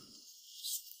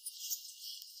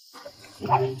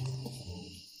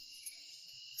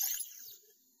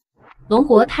龙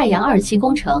国太阳2期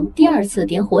工程第2次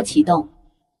点火启动，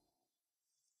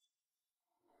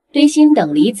堆芯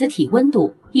等离子体温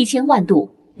度1000万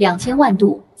度、2000万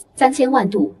度、3000万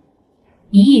度、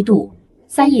1亿度、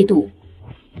3亿度、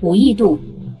5亿度、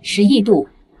10亿度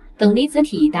等离子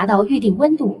体达到预定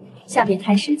温度，下边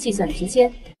开始计算时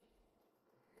间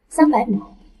：300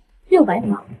秒、600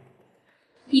秒、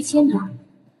1000秒、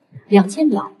2000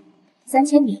秒、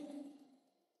3000秒。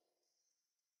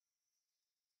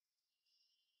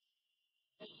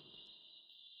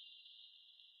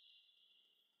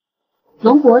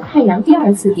龙国太阳第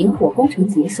2次点火工程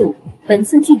结束，本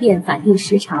次聚变反应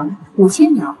时长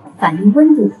5000秒，反应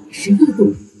温度10亿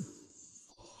度。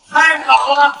太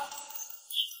好了！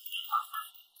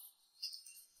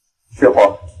雪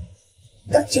花，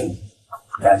感谢你，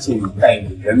感谢你带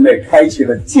领人类开启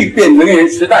了聚变能源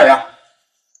时代啊！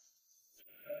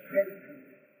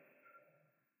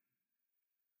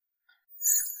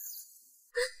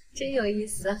真有意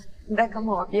思，你带个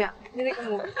毛病，你那个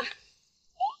毛病。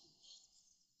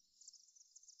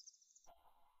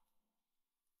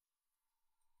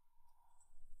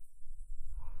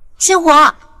星火，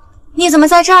你怎么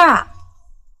在这儿啊？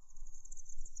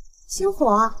星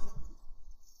火，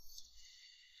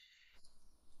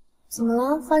怎么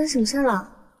了？发生什么事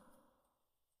了？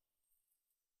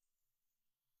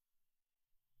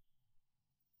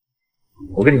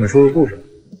我跟你们说个故事。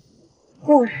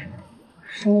故事？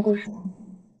什么故事？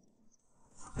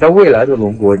在未来的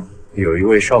龙国有一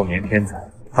位少年天才，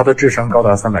他的智商高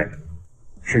达300名，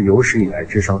是有史以来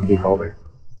智商最高的人。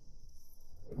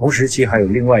同时期还有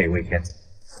另外一位天才，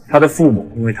他的父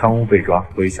母因为贪污被抓，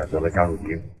所以选择了加入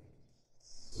敌国，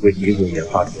为敌国研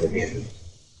发出了电力，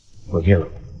毁灭了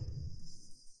龙国。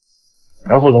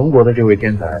然后龙国的这位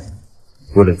天才，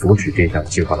为了阻止这项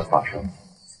计划的发生，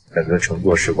选择乘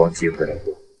坐时光机回来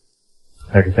过，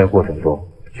但是在过程中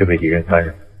却被敌人干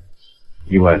扰，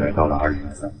意外来到了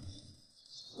2023。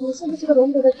你是不是这个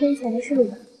龙国的天才是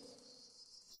你？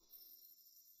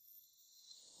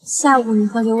下午你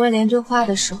和刘威廉对话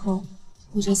的时候，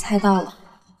我就猜到了。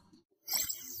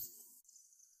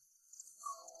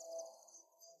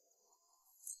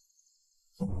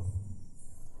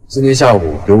今天下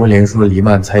午刘文莲说黎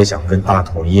曼猜想跟大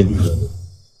统一理论，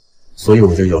所以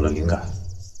我就有了灵感。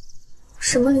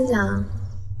什么灵感啊？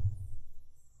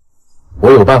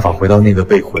我有办法回到那个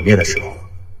被毁灭的时候，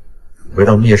回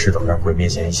到灭世等让毁灭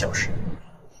前1小时。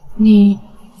你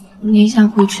想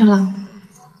回去了？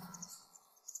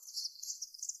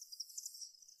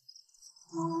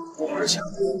我不是想，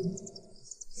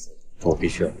我必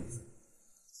须要。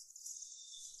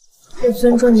我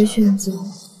尊重你的选择，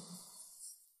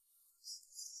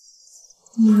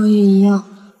我也一样。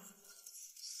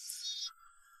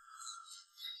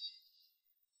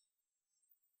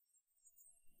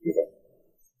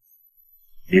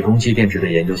理空气电池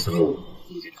的研究思路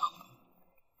已经看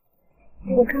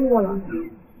了。我看过了，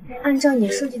按照你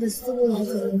设计的思路来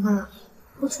走的话，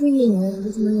不出1年我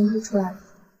就能研究出来。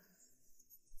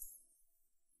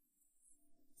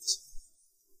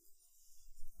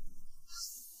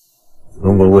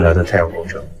中国未来的太阳工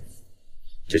程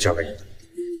就交给你了。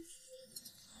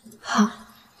好，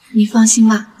你放心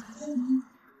吧。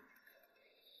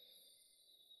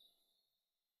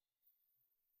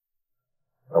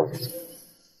那我就走。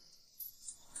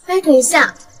哎，等一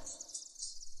下，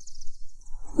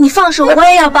你放手，我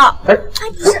也要抱。哎，不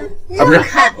是，你让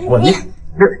开！我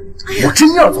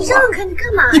真要走。你让开，你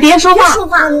干嘛？你别说话！别说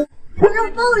话！你让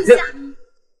我抱一下。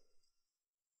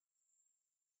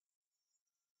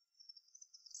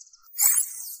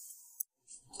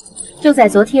就在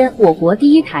昨天，我国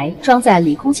第1台装载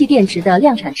锂空气电池的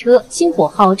量产车“星火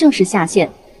号”正式下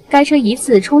线。该车一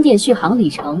次充电续航里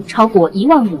程超过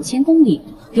15000公里，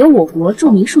由我国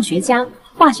著名数学家、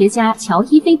化学家乔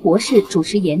伊菲博士主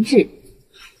持研制。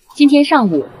今天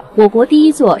上午，我国第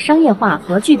1座商业化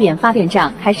核聚变发电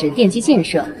站开始奠基建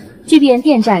设。聚变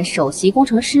电站首席工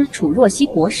程师楚若曦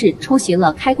博士出席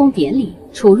了开工典礼。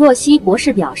楚若曦博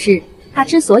士表示，他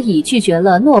之所以拒绝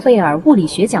了诺贝尔物理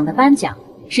学奖的颁奖，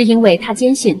是因为他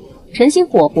坚信陈星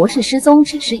火博士失踪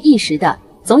只是一时的，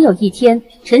总有一天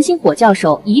陈星火教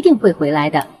授一定会回来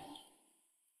的。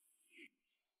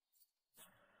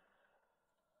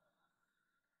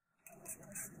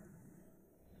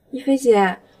一菲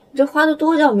姐，你这花都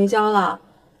多久没交了？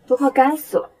都快干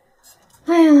死了。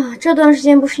哎呀，这段时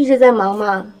间不是一直在忙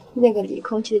吗？那个锂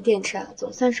空气的电池啊，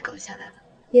总算是搞下来了，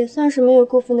也算是没有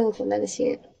辜负那个总代的信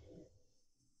任。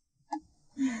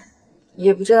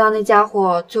也不知道那家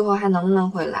伙最后还能不能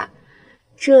回来。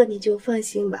这你就放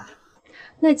心吧，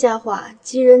那家伙啊，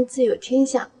吉人自有天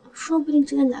相，说不定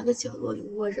正在哪个角落里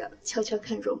窝着，悄悄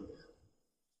看着我们。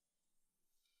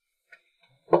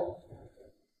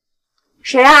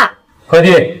谁啊？快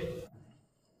递。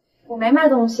我没卖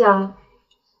东西啊。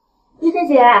一菲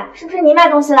姐，是不是你卖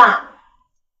东西了？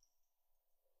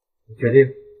你确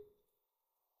定？